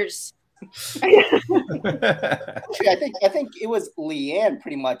gators? Actually, I think it was Leanne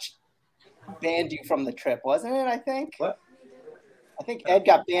pretty much banned you from the trip, wasn't it? I think. What? I think Ed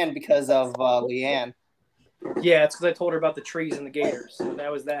got banned because of Leanne. Yeah, it's because I told her about the trees and the gators. So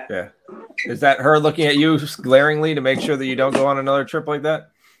that was that. Yeah. Is that her looking at you glaringly to make sure that you don't go on another trip like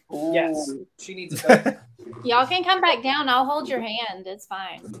that? Ooh. Yes. She needs it. Y'all can come back down. I'll hold your hand. It's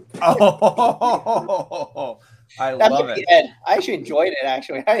fine. Oh, I love it. Ed. I actually enjoyed it,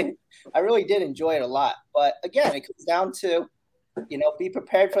 actually. I really did enjoy it a lot. But again, it comes down to, be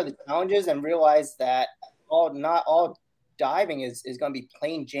prepared for the challenges and realize that not all diving is going to be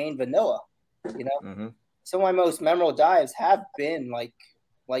plain Jane vanilla. Some of my most memorable dives have been like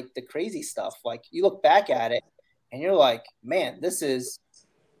the crazy stuff. Like you look back at it and you're like, man, this is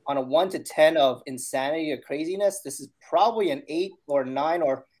on a 1 to 10 of insanity or craziness. This is probably an 8 or 9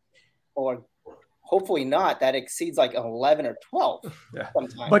 or hopefully not that exceeds like an 11 or 12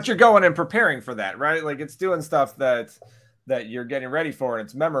 sometimes. But you're going and preparing for that, right? Like it's doing stuff that you're getting ready for and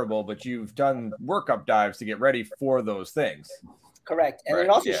it's memorable, but you've done workup dives to get ready for those things. Correct. And it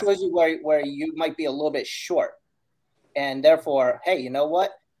also shows you where you might be a little bit short. And therefore, hey, you know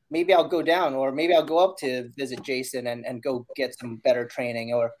what? Maybe I'll go down or maybe I'll go up to visit Jason and go get some better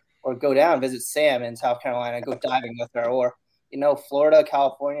training or go down, visit Sam in South Carolina and go diving with her or, Florida,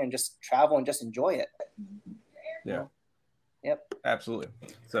 California, and just travel and just enjoy it. Yeah. Yep. Absolutely.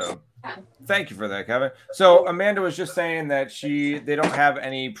 So Thank you for that, Kevin. So Amanda was just saying that they don't have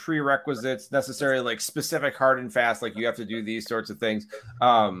any prerequisites necessarily, like specific hard and fast, like you have to do these sorts of things.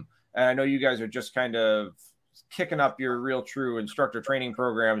 And I know you guys are just kind of kicking up your real true instructor training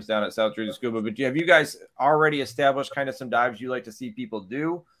programs down at South Jersey Scuba, but have you guys already established kind of some dives you like to see people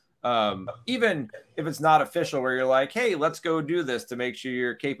do? Even if it's not official, where you're like, hey, let's go do this to make sure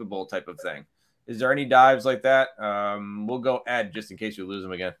you're capable type of thing. Is there any dives like that? We'll go Ed just in case we lose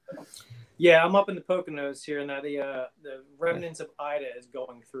him again. Yeah, I'm up in the Poconos here, and the remnants of Ida is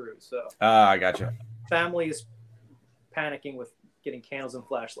going through. So I gotcha. Family is panicking with getting candles and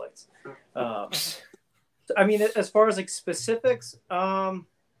flashlights. I mean, as far as like specifics,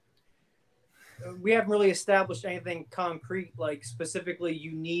 we haven't really established anything concrete. Like specifically,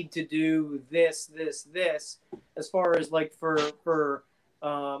 you need to do this. As far as like for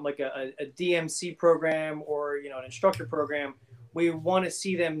like a DMC program or an instructor program, we want to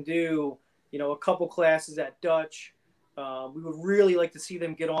see them do a couple classes at Dutch. We would really like to see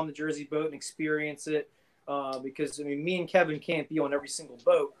them get on the Jersey boat and experience it because I mean, me and Kevin can't be on every single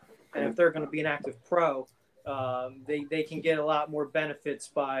boat, and if they're going to be an active pro, they can get a lot more benefits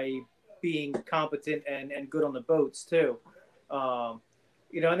by being competent and good on the boats too. And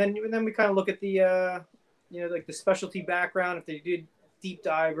then we kind of look at the like the specialty background. If they did deep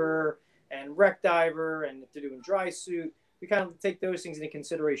diver and wreck diver, and if they're doing dry suit, we kind of take those things into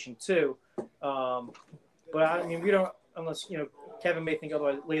consideration too. But I mean, we don't, unless Kevin may think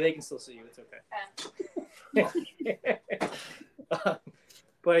otherwise. Lee, they can still see you. It's okay.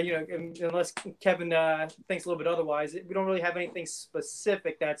 But unless Kevin thinks a little bit otherwise, we don't really have anything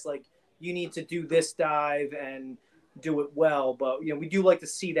specific that's like you need to do this dive and do it well. But we do like to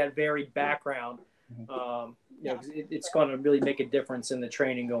see that varied background. It's going to really make a difference in the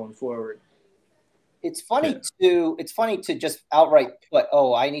training going forward. It's funny to just outright put,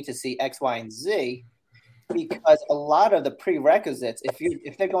 I need to see X, Y, and Z, because a lot of the prerequisites,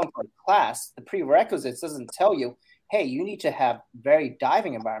 if they're going for a class, the prerequisites doesn't tell you, hey, you need to have varied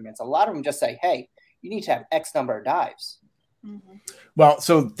diving environments. A lot of them just say, hey, you need to have X number of dives. Mm-hmm. Well,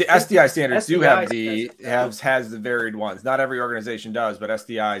 so the SDI standards do have has the varied ones. Not every organization does, but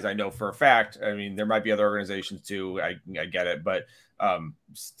SDIs, I know for a fact. I mean, there might be other organizations too. I get it, but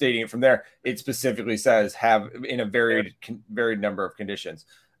stating it from there, it specifically says have in a varied number of conditions.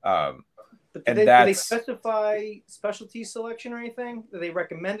 But do they specify specialty selection or anything that they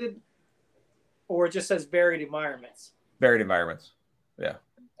recommended, or it just says varied environments? Varied environments, yeah.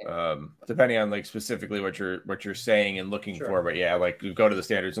 Depending on like specifically what you're saying and looking for, but yeah, like you go to the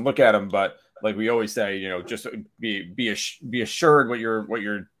standards and look at them. But like we always say, just be assured what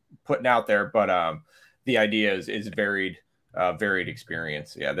you're putting out there. But the idea is varied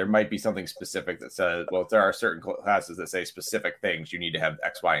experience. Yeah, there might be something specific that says, well, there are certain classes that say specific things you need to have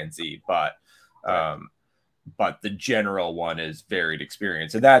X, Y, and Z, but the general one is varied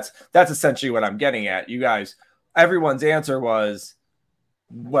experience, and that's essentially what I'm getting at. You guys, everyone's answer was,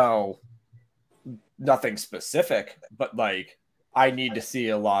 well, nothing specific, but like I need to see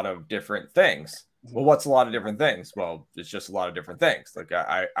a lot of different things. Well, what's a lot of different things? Well, it's just a lot of different things. Like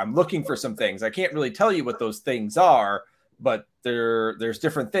I'm looking for some things. I can't really tell you what those things are, but there's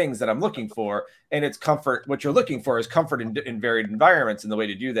different things that I'm looking for, and it's comfort. What you're looking for is comfort in varied environments, and the way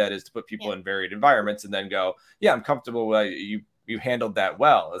to do that is to put people in varied environments, and then go, yeah, I'm comfortable with you handled that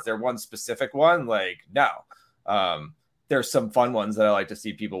well. Is there one specific one? Like, no. There's some fun ones that I like to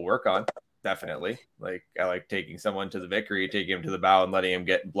see people work on. Definitely. Like I like taking someone to the Vickery, taking him to the bow and letting him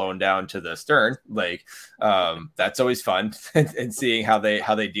get blown down to the stern. Like that's always fun and seeing how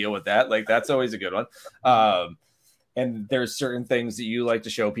they deal with that. Like that's always a good one. And there's certain things that you like to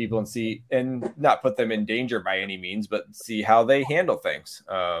show people and see, and not put them in danger by any means, but see how they handle things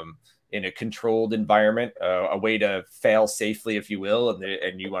in a controlled environment, a way to fail safely, if you will.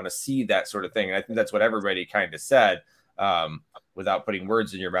 And you want to see that sort of thing. And I think that's what everybody kind of said. Without putting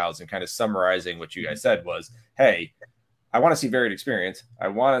words in your mouths and kind of summarizing what you guys said was, hey, I want to see varied experience. I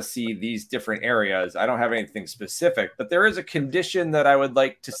want to see these different areas. I don't have anything specific, but there is a condition that I would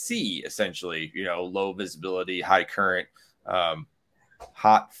like to see, essentially, low visibility, high current,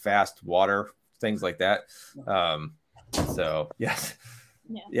 hot, fast water, things like that. So yes.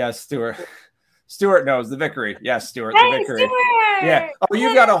 Yeah. Yes, Stuart knows the Vickery. Yes, Stuart, the Vickery. Stuart! Yeah. Oh,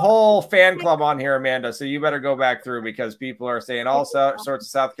 you've got a whole fan club on here, Amanda. So you better go back through because people are saying all sorts of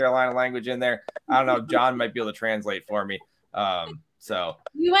South Carolina language in there. I don't know. John might be able to translate for me. So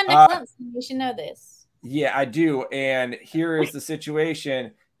you went to Clemson. You should know this. Yeah, I do. And here is the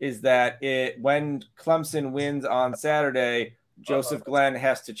situation: is that when Clemson wins on Saturday, Joseph Glenn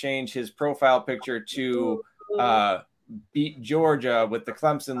has to change his profile picture to beat Georgia with the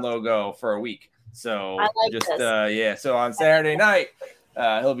Clemson logo for a week. So I like this. So on Saturday night,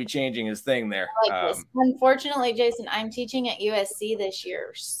 he'll be changing his thing there. I like this. Unfortunately, Jason, I'm teaching at USC this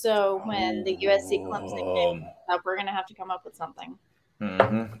year. So when the USC Clemson game comes up, we're going to have to come up with something.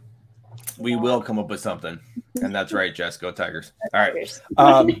 Mm-hmm. We will come up with something. And that's right, Jess. Go Tigers. All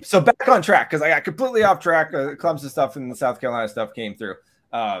right. So back on track, because I got completely off track. Clemson stuff and the South Carolina stuff came through.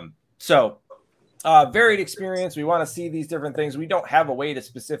 Varied experience. We want to see these different things. We don't have a way to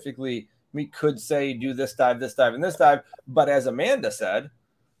specifically, we could say do this dive, and this dive. But as Amanda said,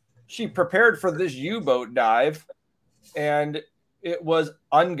 she prepared for this U-boat dive, and it was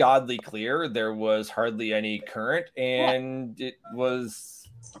ungodly clear. There was hardly any current, and it was...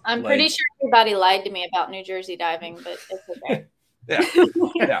 I'm pretty sure everybody lied to me about New Jersey diving, but it's okay.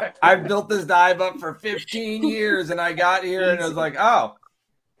 Yeah. I've built this dive up for 15 years, and I got here, and I was like, oh,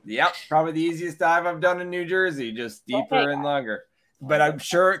 yep, probably the easiest dive I've done in New Jersey, just deeper and longer. But I'm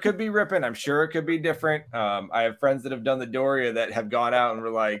sure it could be ripping. I'm sure it could be different. I have friends that have done the Doria that have gone out and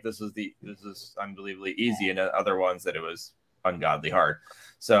were like, this is unbelievably easy, and other ones that it was ungodly hard.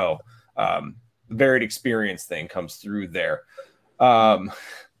 So varied experience thing comes through there.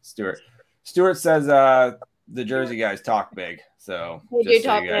 Stuart says the Jersey guys talk big, so we do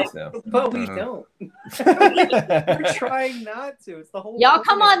talk big, but we don't. We're trying not to. It's the whole. Y'all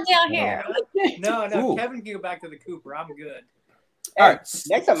come on down here. No, Kevin can go back to the Cooper. I'm good. All right.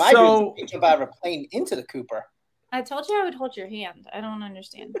 Next time I do is about a plane into the Cooper. I told you I would hold your hand. I don't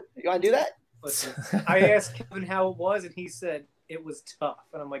understand. You want to do that? Listen, I asked Kevin how it was, and he said it was tough.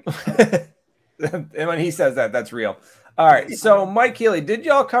 And I'm like, and when he says that, that's real. All right. So, Mike Healy, did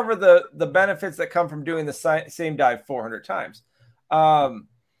y'all cover the benefits that come from doing the same dive 400 times?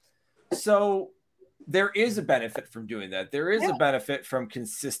 So there is a benefit from doing that. There is a benefit from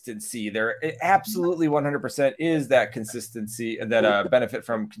consistency. There absolutely 100% is that consistency and that benefit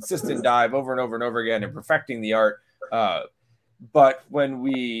from consistent dive over and over and over again and perfecting the art. But when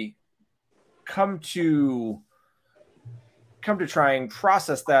we come to try and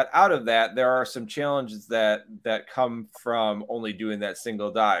process that out of that, there are some challenges that come from only doing that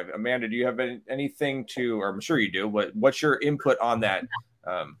single dive. Amanda, do you have anything or I'm sure you do, what's your input on that?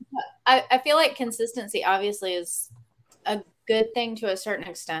 I feel like consistency obviously is a good thing to a certain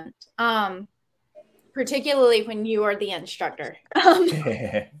extent, particularly when you are the instructor.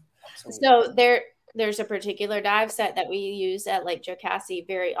 So there's a particular dive set that we use at Lake Jocassee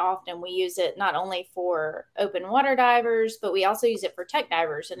very often. We use it not only for open water divers, but we also use it for tech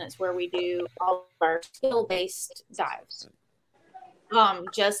divers, and it's where we do all of our skill-based dives.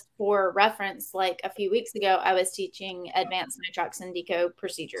 Just for reference, like a few weeks ago, I was teaching advanced nitrox and deco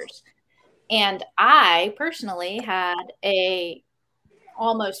procedures, and I personally had a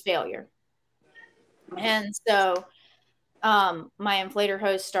almost failure, and so my inflator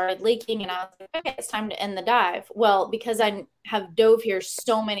hose started leaking, and I was like, okay, it's time to end the dive. Well, because I have dove here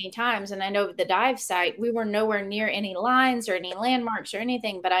so many times and I know the dive site, we were nowhere near any lines or any landmarks or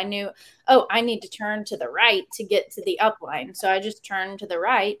anything, but I knew, I need to turn to the right to get to the upline. So I just turned to the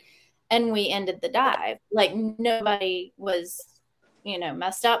right and we ended the dive. Like nobody was,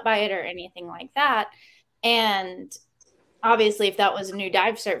 messed up by it or anything like that. And obviously, if that was a new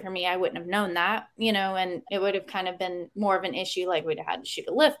dive start for me, I wouldn't have known that, and it would have kind of been more of an issue. Like we'd have had to shoot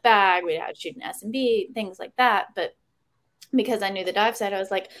a lift bag, we'd have had to shoot an S&B, things like that. But because I knew the dive site, I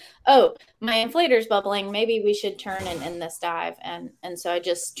was like, oh, my inflator's bubbling. Maybe we should turn and end this dive. And so I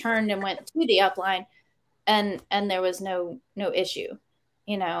just turned and went to the upline and there was no issue,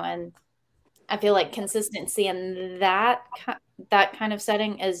 and I feel like consistency in that kind of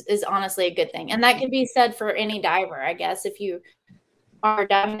setting is honestly a good thing. And that can be said for any diver, I guess. If you are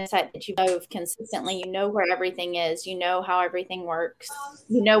diving a site that you dove consistently, you know where everything is, you know how everything works,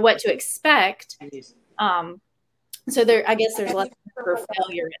 you know what to expect. So I guess there's less for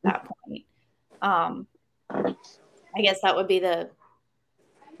failure at that point. I guess that would be the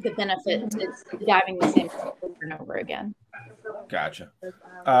benefit to diving the same over and over again. Gotcha.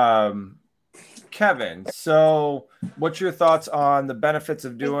 Kevin, so what's your thoughts on the benefits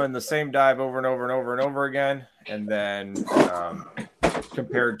of doing the same dive over and over and over and over again, and then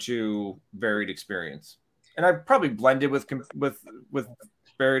compared to varied experience? And I probably blended with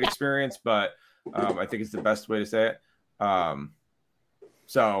varied experience, but I think it's the best way to say it.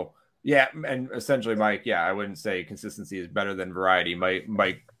 So yeah, and essentially, Mike, I wouldn't say consistency is better than variety.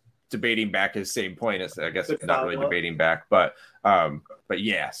 Mike debating back his same point is, I guess, not really debating back, but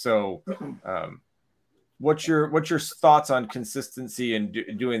yeah. So, what's your thoughts on consistency and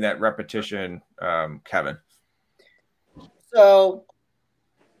doing that repetition, Kevin? So,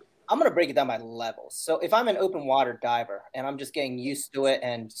 I'm going to break it down by levels. So if I'm an open water diver and I'm just getting used to it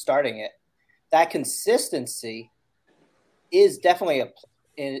and starting it, that consistency is definitely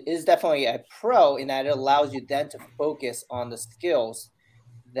a pro in that it allows you then to focus on the skills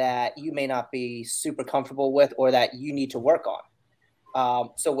that you may not be super comfortable with or that you need to work on.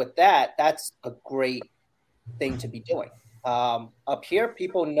 So with that, that's a great thing to be doing. Up here,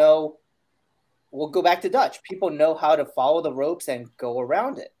 people know, we'll go back to Dutch. People know how to follow the ropes and go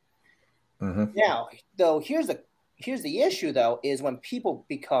around it. Mm-hmm. Now, though, here's the issue, though, is when people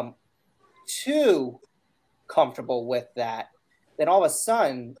become too comfortable with that, then all of a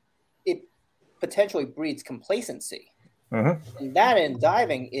sudden it potentially breeds complacency. Mm-hmm. And that in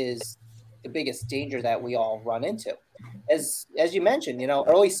diving is the biggest danger that we all run into. As you mentioned,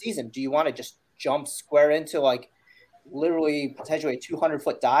 early season, do you want to just jump square into like literally potentially a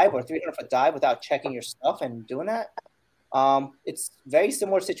 200-foot dive or 300-foot dive without checking your stuff and doing that? It's very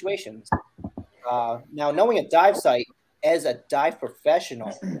similar situations. Now, knowing a dive site as a dive professional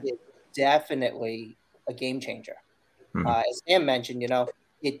is definitely a game changer. As Sam mentioned,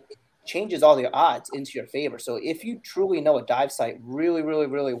 it changes all the odds into your favor. So if you truly know a dive site really, really,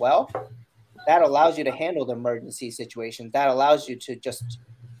 really well, that allows you to handle the emergency situations. That allows you to just,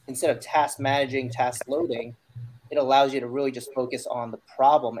 instead of task managing, task loading, it allows you to really just focus on the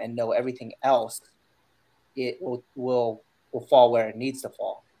problem and know everything else. It will fall where it needs to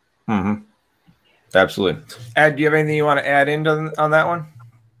fall. Mm-hmm. Absolutely. Ed, do you have anything you want to add in on that one?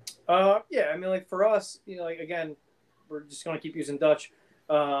 Yeah, I mean, like for us, like again, we're just going to keep using Dutch.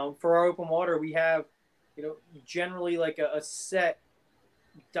 For our open water, we have, generally like a set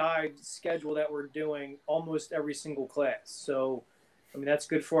dive schedule that we're doing almost every single class. So, I mean, that's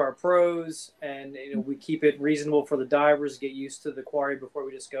good for our pros, and we keep it reasonable for the divers to get used to the quarry before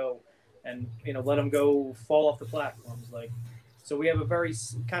we just go and let them go fall off the platforms. Like, so we have a very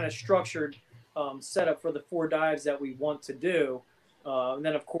kind of structured setup for the 4 dives that we want to do, and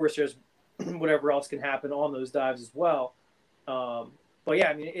then of course there's whatever else can happen on those dives as well. But yeah,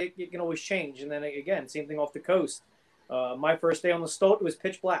 I mean, it can always change. And then again, same thing off the coast. My first day on the Stolt, it was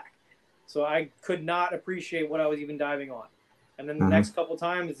pitch black, so I could not appreciate what I was even diving on. And then the next couple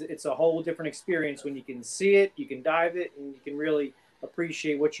times, it's a whole different experience when you can see it, you can dive it, and you can really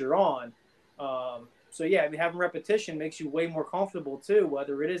appreciate what you're on. So yeah, I mean, having repetition makes you way more comfortable too,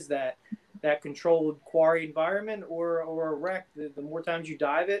 whether it is that controlled quarry environment or a wreck. The more times you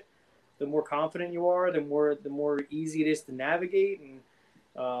dive it, the more confident you are, the more easy it is to navigate. And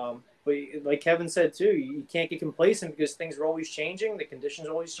but like Kevin said too, you can't get complacent because things are always changing, the conditions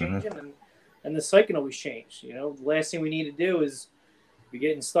are always changing, and the site can always change. The last thing we need to do is be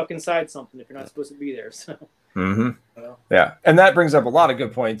getting stuck inside something if you're not supposed to be there. So. Yeah, and that brings up a lot of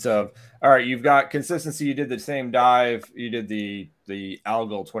good points of, all right, you've got consistency. You did the same dive, you did the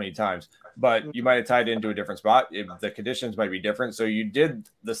algal 20 times, but you might have tied into a different spot. The conditions might be different, so you did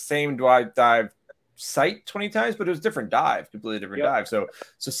the same dive site 20 times, but it was different dive, completely different dive. So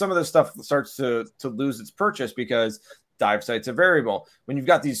some of this stuff starts to lose its purchase because dive sites are variable. When you've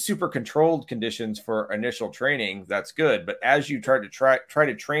got these super controlled conditions for initial training, that's good. But as you try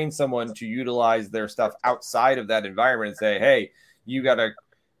to train someone to utilize their stuff outside of that environment and say, hey, you're going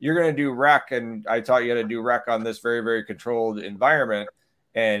to do rec, and I taught you how to do rec on this very, very controlled environment,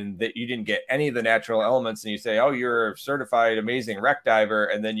 and that you didn't get any of the natural elements, and you say, oh, you're a certified amazing rec diver,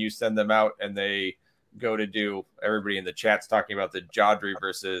 and then you send them out and they go to do, everybody in the chat's talking about the Jodry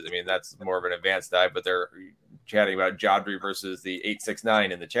versus, I mean, that's more of an advanced dive, but they're chatting about Jodry versus the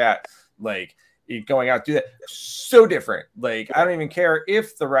 869 in the chat. Like, going out do that, so different. Like, I don't even care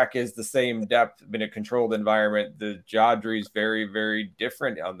if the wreck is the same depth in a controlled environment. The Jodry is very, very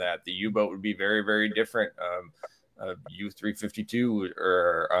different on that. The U-boat would be very, very different. U-352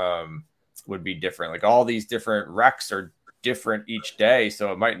 or would be different. Like, all these different wrecks are different each day,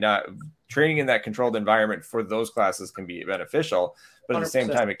 so it might not, training in that controlled environment for those classes can be beneficial, but at the same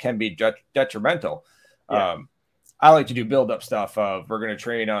time it can be detrimental. I like to do build-up stuff of, we're going to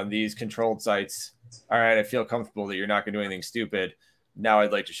train on these controlled sites. All right, I feel comfortable that you're not going to do anything stupid. Now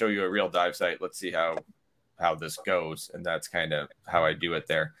I'd like to show you a real dive site. Let's see how this goes, and that's kind of how I do it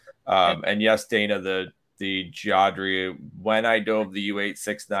there. And yes, Dana, the Jodry, when I dove the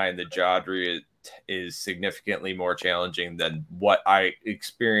U869, the Jodry is significantly more challenging than what I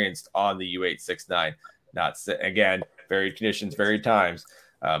experienced on the U869. Not, again, varied conditions, varied times.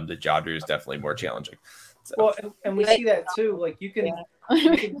 The Jodry is definitely more challenging. So. Well, and we see that too. Like, you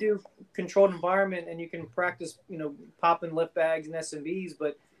can do controlled environment and you can practice, popping lift bags and SMBs,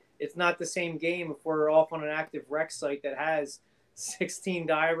 but it's not the same game if we're off on an active rec site that has 16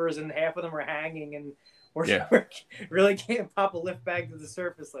 divers and half of them are hanging, and We're really can't pop a lift bag to the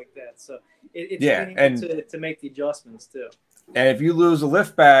surface like that. So it's and to make the adjustments too. And if you lose a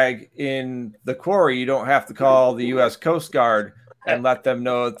lift bag in the quarry, you don't have to call the U.S. Coast Guard and let them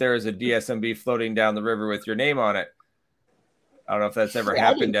know that there is a DSMB floating down the river with your name on it. I don't know if that's ever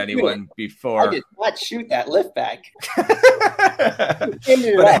happened to anyone before. I did not shoot that lift bag. But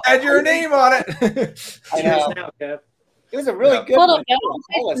it had your name on it. I know. It was a really good Hold one. on, y'all don't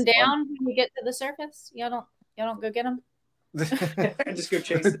chase them down when you get to the surface. Y'all don't go get them. Just go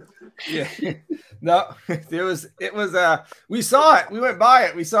chase it. Yeah. No, it was we saw it. We went by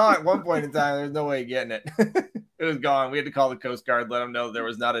it. We saw it at one point in time. There's no way of getting it. It was gone. We had to call the Coast Guard, let them know there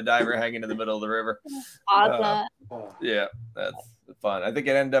was not a diver hanging in the middle of the river. Awesome. Yeah, that's fun. I think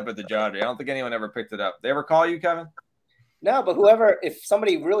it ended up at the Jodry. I don't think anyone ever picked it up. They ever call you, Kevin? No, but if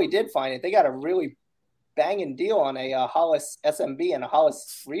somebody really did find it, they got a really banging deal on a Hollis SMB and a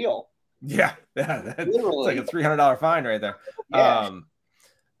Hollis reel. Yeah, that's like a $300 fine right there. Yeah.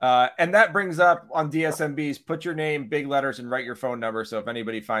 And that brings up on DSMBs, put your name, big letters, and write your phone number. So if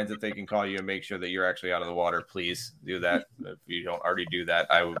anybody finds it, they can call you and make sure that you're actually out of the water. Please do that. If you don't already do that,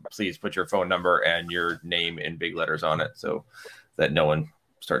 I would please put your phone number and your name in big letters on it so that no one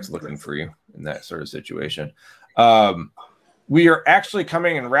starts looking for you in that sort of situation. We are actually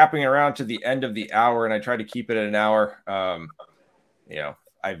coming and wrapping around to the end of the hour, and I try to keep it at an hour.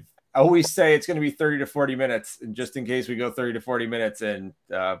 I always say it's going to be 30 to 40 minutes, and just in case we go 30 to 40 minutes, and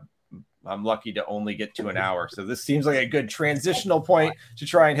I'm lucky to only get to an hour. So this seems like a good transitional point to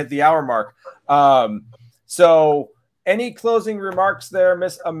try and hit the hour mark. So any closing remarks there,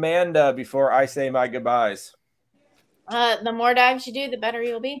 Miss Amanda, before I say my goodbyes? The more dives you do, the better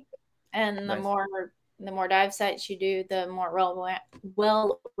you'll be. And the Nice. more dive sites you do, the more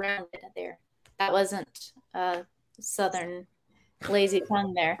well-rounded there. That wasn't a Southern lazy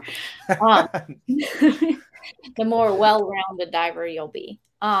tongue there. The more well-rounded diver you'll be.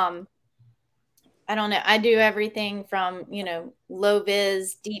 I don't know. I do everything from, low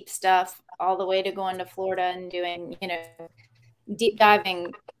vis, deep stuff, all the way to going to Florida and doing, deep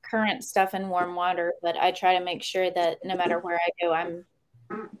diving current stuff in warm water. But I try to make sure that no matter where I go, I'm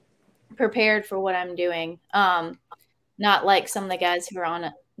prepared for what I'm doing. Not like some of the guys who are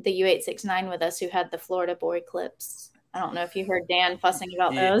on the U869 with us who had the Florida boy clips. I don't know if you heard Dan fussing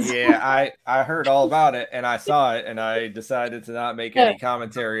about those. Yeah, I heard all about it, and I saw it, and I decided to not make any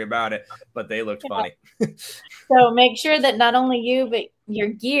commentary about it, but they looked funny. So make sure that not only you, but your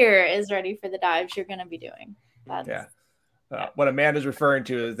gear is ready for the dives you're going to be doing. What Amanda's referring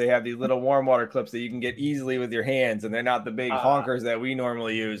to is they have these little warm water clips that you can get easily with your hands, and they're not the big honkers that we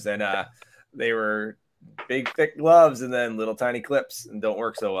normally use. And they were big, thick gloves and then little tiny clips and don't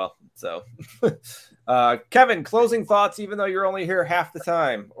work so well. So, Kevin, closing thoughts, even though you're only here half the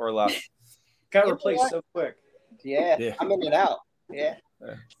time or less. Got replaced so quick. Yeah, I'm in and out. Yeah.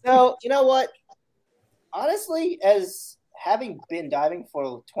 So, you know what? Honestly, as having been diving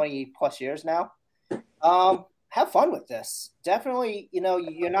for 20 plus years now, have fun with this. Definitely,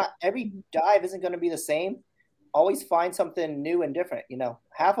 you're not, every dive isn't going to be the same. Always find something new and different.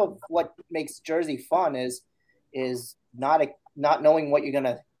 Half of what makes Jersey fun is not knowing what you're going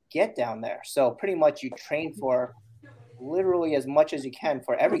to get down there. So pretty much you train for literally as much as you can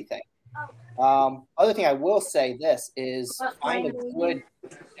for everything. Other thing I will say this is find a good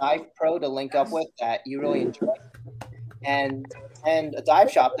dive pro to link up with that you really enjoy, and a dive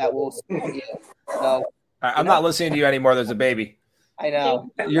shop that will support you. So I'm not listening to you anymore. There's a baby. I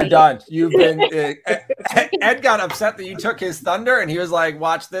know. You're done. You've been. Ed got upset that you took his thunder, and he was like,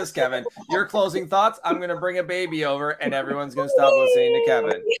 "Watch this, Kevin. Your closing thoughts. I'm going to bring a baby over, and everyone's going to stop listening to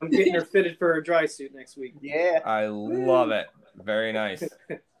Kevin." I'm getting her fitted for a dry suit next week. Yeah, I love it. Very nice.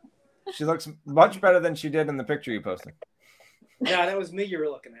 She looks much better than she did in the picture you posted. Yeah, that was me you were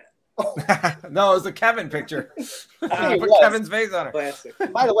looking at. No, it was the Kevin picture. Put Kevin's face on her. Classic.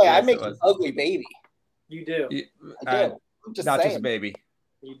 By the way, I make an ugly baby. You do. I do. I'm just not saying. just a baby.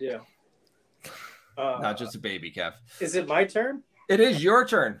 You do. Not just a baby, Kev. Is it my turn? It is your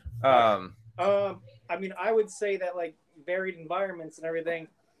turn. I mean, I would say that like varied environments and everything.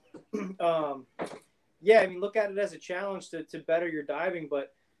 Yeah, I mean, look at it as a challenge to better your diving,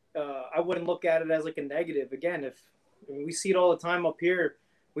 but I wouldn't look at it as like a negative. Again, we see it all the time up here.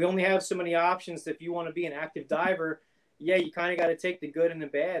 We only have so many options. If you want to be an active diver, yeah, you kind of got to take the good and the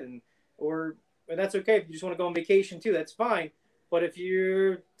bad, and that's okay. If you just want to go on vacation too, that's fine. But if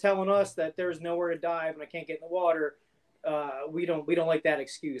you're telling us that there's nowhere to dive and I can't get in the water, we don't like that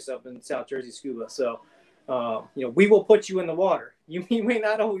excuse up in South Jersey Scuba. So, we will put you in the water. You may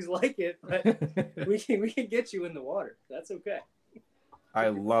not always like it, but we can get you in the water. That's okay. I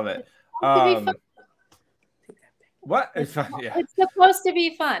love it. What? It's fun. Yeah. It's supposed to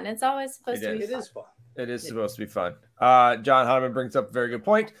be fun. It's always supposed to be It fun. is fun. It is supposed to be fun. John Hahnemann brings up a very good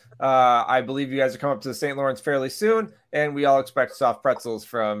point. I believe you guys are coming up to the St. Lawrence fairly soon, and we all expect soft pretzels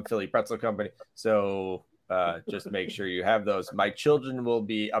from Philly Pretzel Company. So just make sure you have those. My children will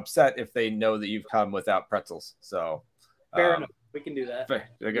be upset if they know that you've come without pretzels. So Fair enough. We can do that.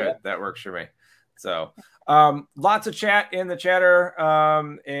 Good. Yeah. That works for me. So lots of chat in the chatter,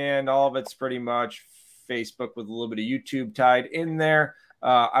 and all of it's pretty much Facebook with a little bit of YouTube tied in there.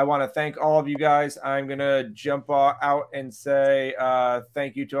 I want to thank all of you guys. I'm going to jump out and say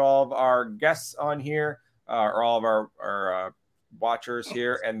thank you to all of our guests on here, or all of our watchers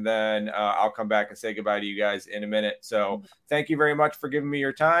here. And then I'll come back and say goodbye to you guys in a minute. So thank you very much for giving me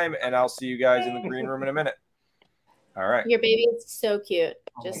your time, and I'll see you guys in the green room in a minute. All right. Your baby is so cute.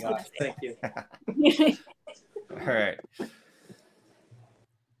 Just Thank you. All right.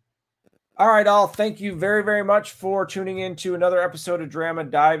 All right, all. Thank you very, very much for tuning in to another episode of Drama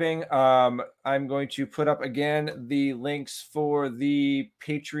Diving. I'm going to put up again the links for the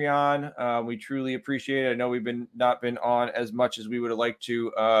Patreon. We truly appreciate it. I know we've not been on as much as we would have liked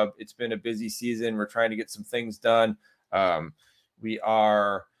to. It's been a busy season. We're trying to get some things done. We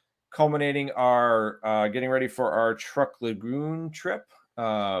are culminating our getting ready for our Truck Lagoon trip,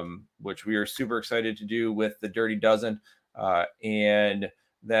 which we are super excited to do with the Dirty Dozen. And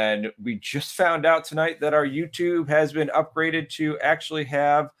then we just found out tonight that our YouTube has been upgraded to actually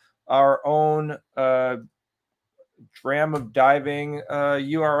have our own Dram of Diving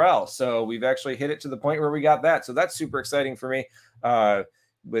URL. So we've actually hit it to the point where we got that. So that's super exciting for me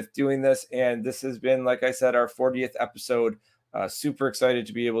with doing this. And this has been, like I said, our 40th episode. Super excited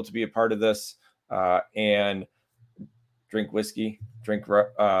to be able to be a part of this and drink whiskey, drink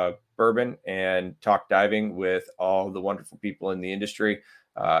bourbon, and talk diving with all the wonderful people in the industry.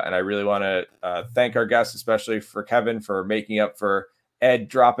 And I really want to thank our guests, especially for Kevin, for making up for Ed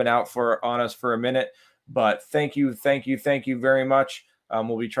dropping out on us for a minute. But thank you very much.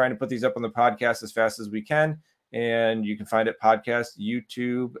 We'll be trying to put these up on the podcast as fast as we can. And you can find it podcast,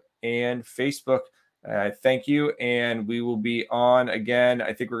 YouTube, and Facebook. Thank you. And we will be on again.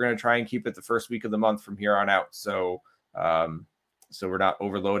 I think we're going to try and keep it the first week of the month from here on out. So we're not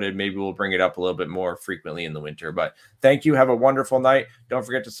overloaded. Maybe we'll bring it up a little bit more frequently in the winter. But thank you. Have a wonderful night. Don't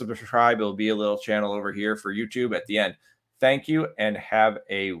forget to subscribe. It'll be a little channel over here for YouTube at the end. Thank you, and have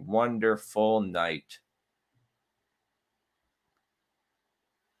a wonderful night.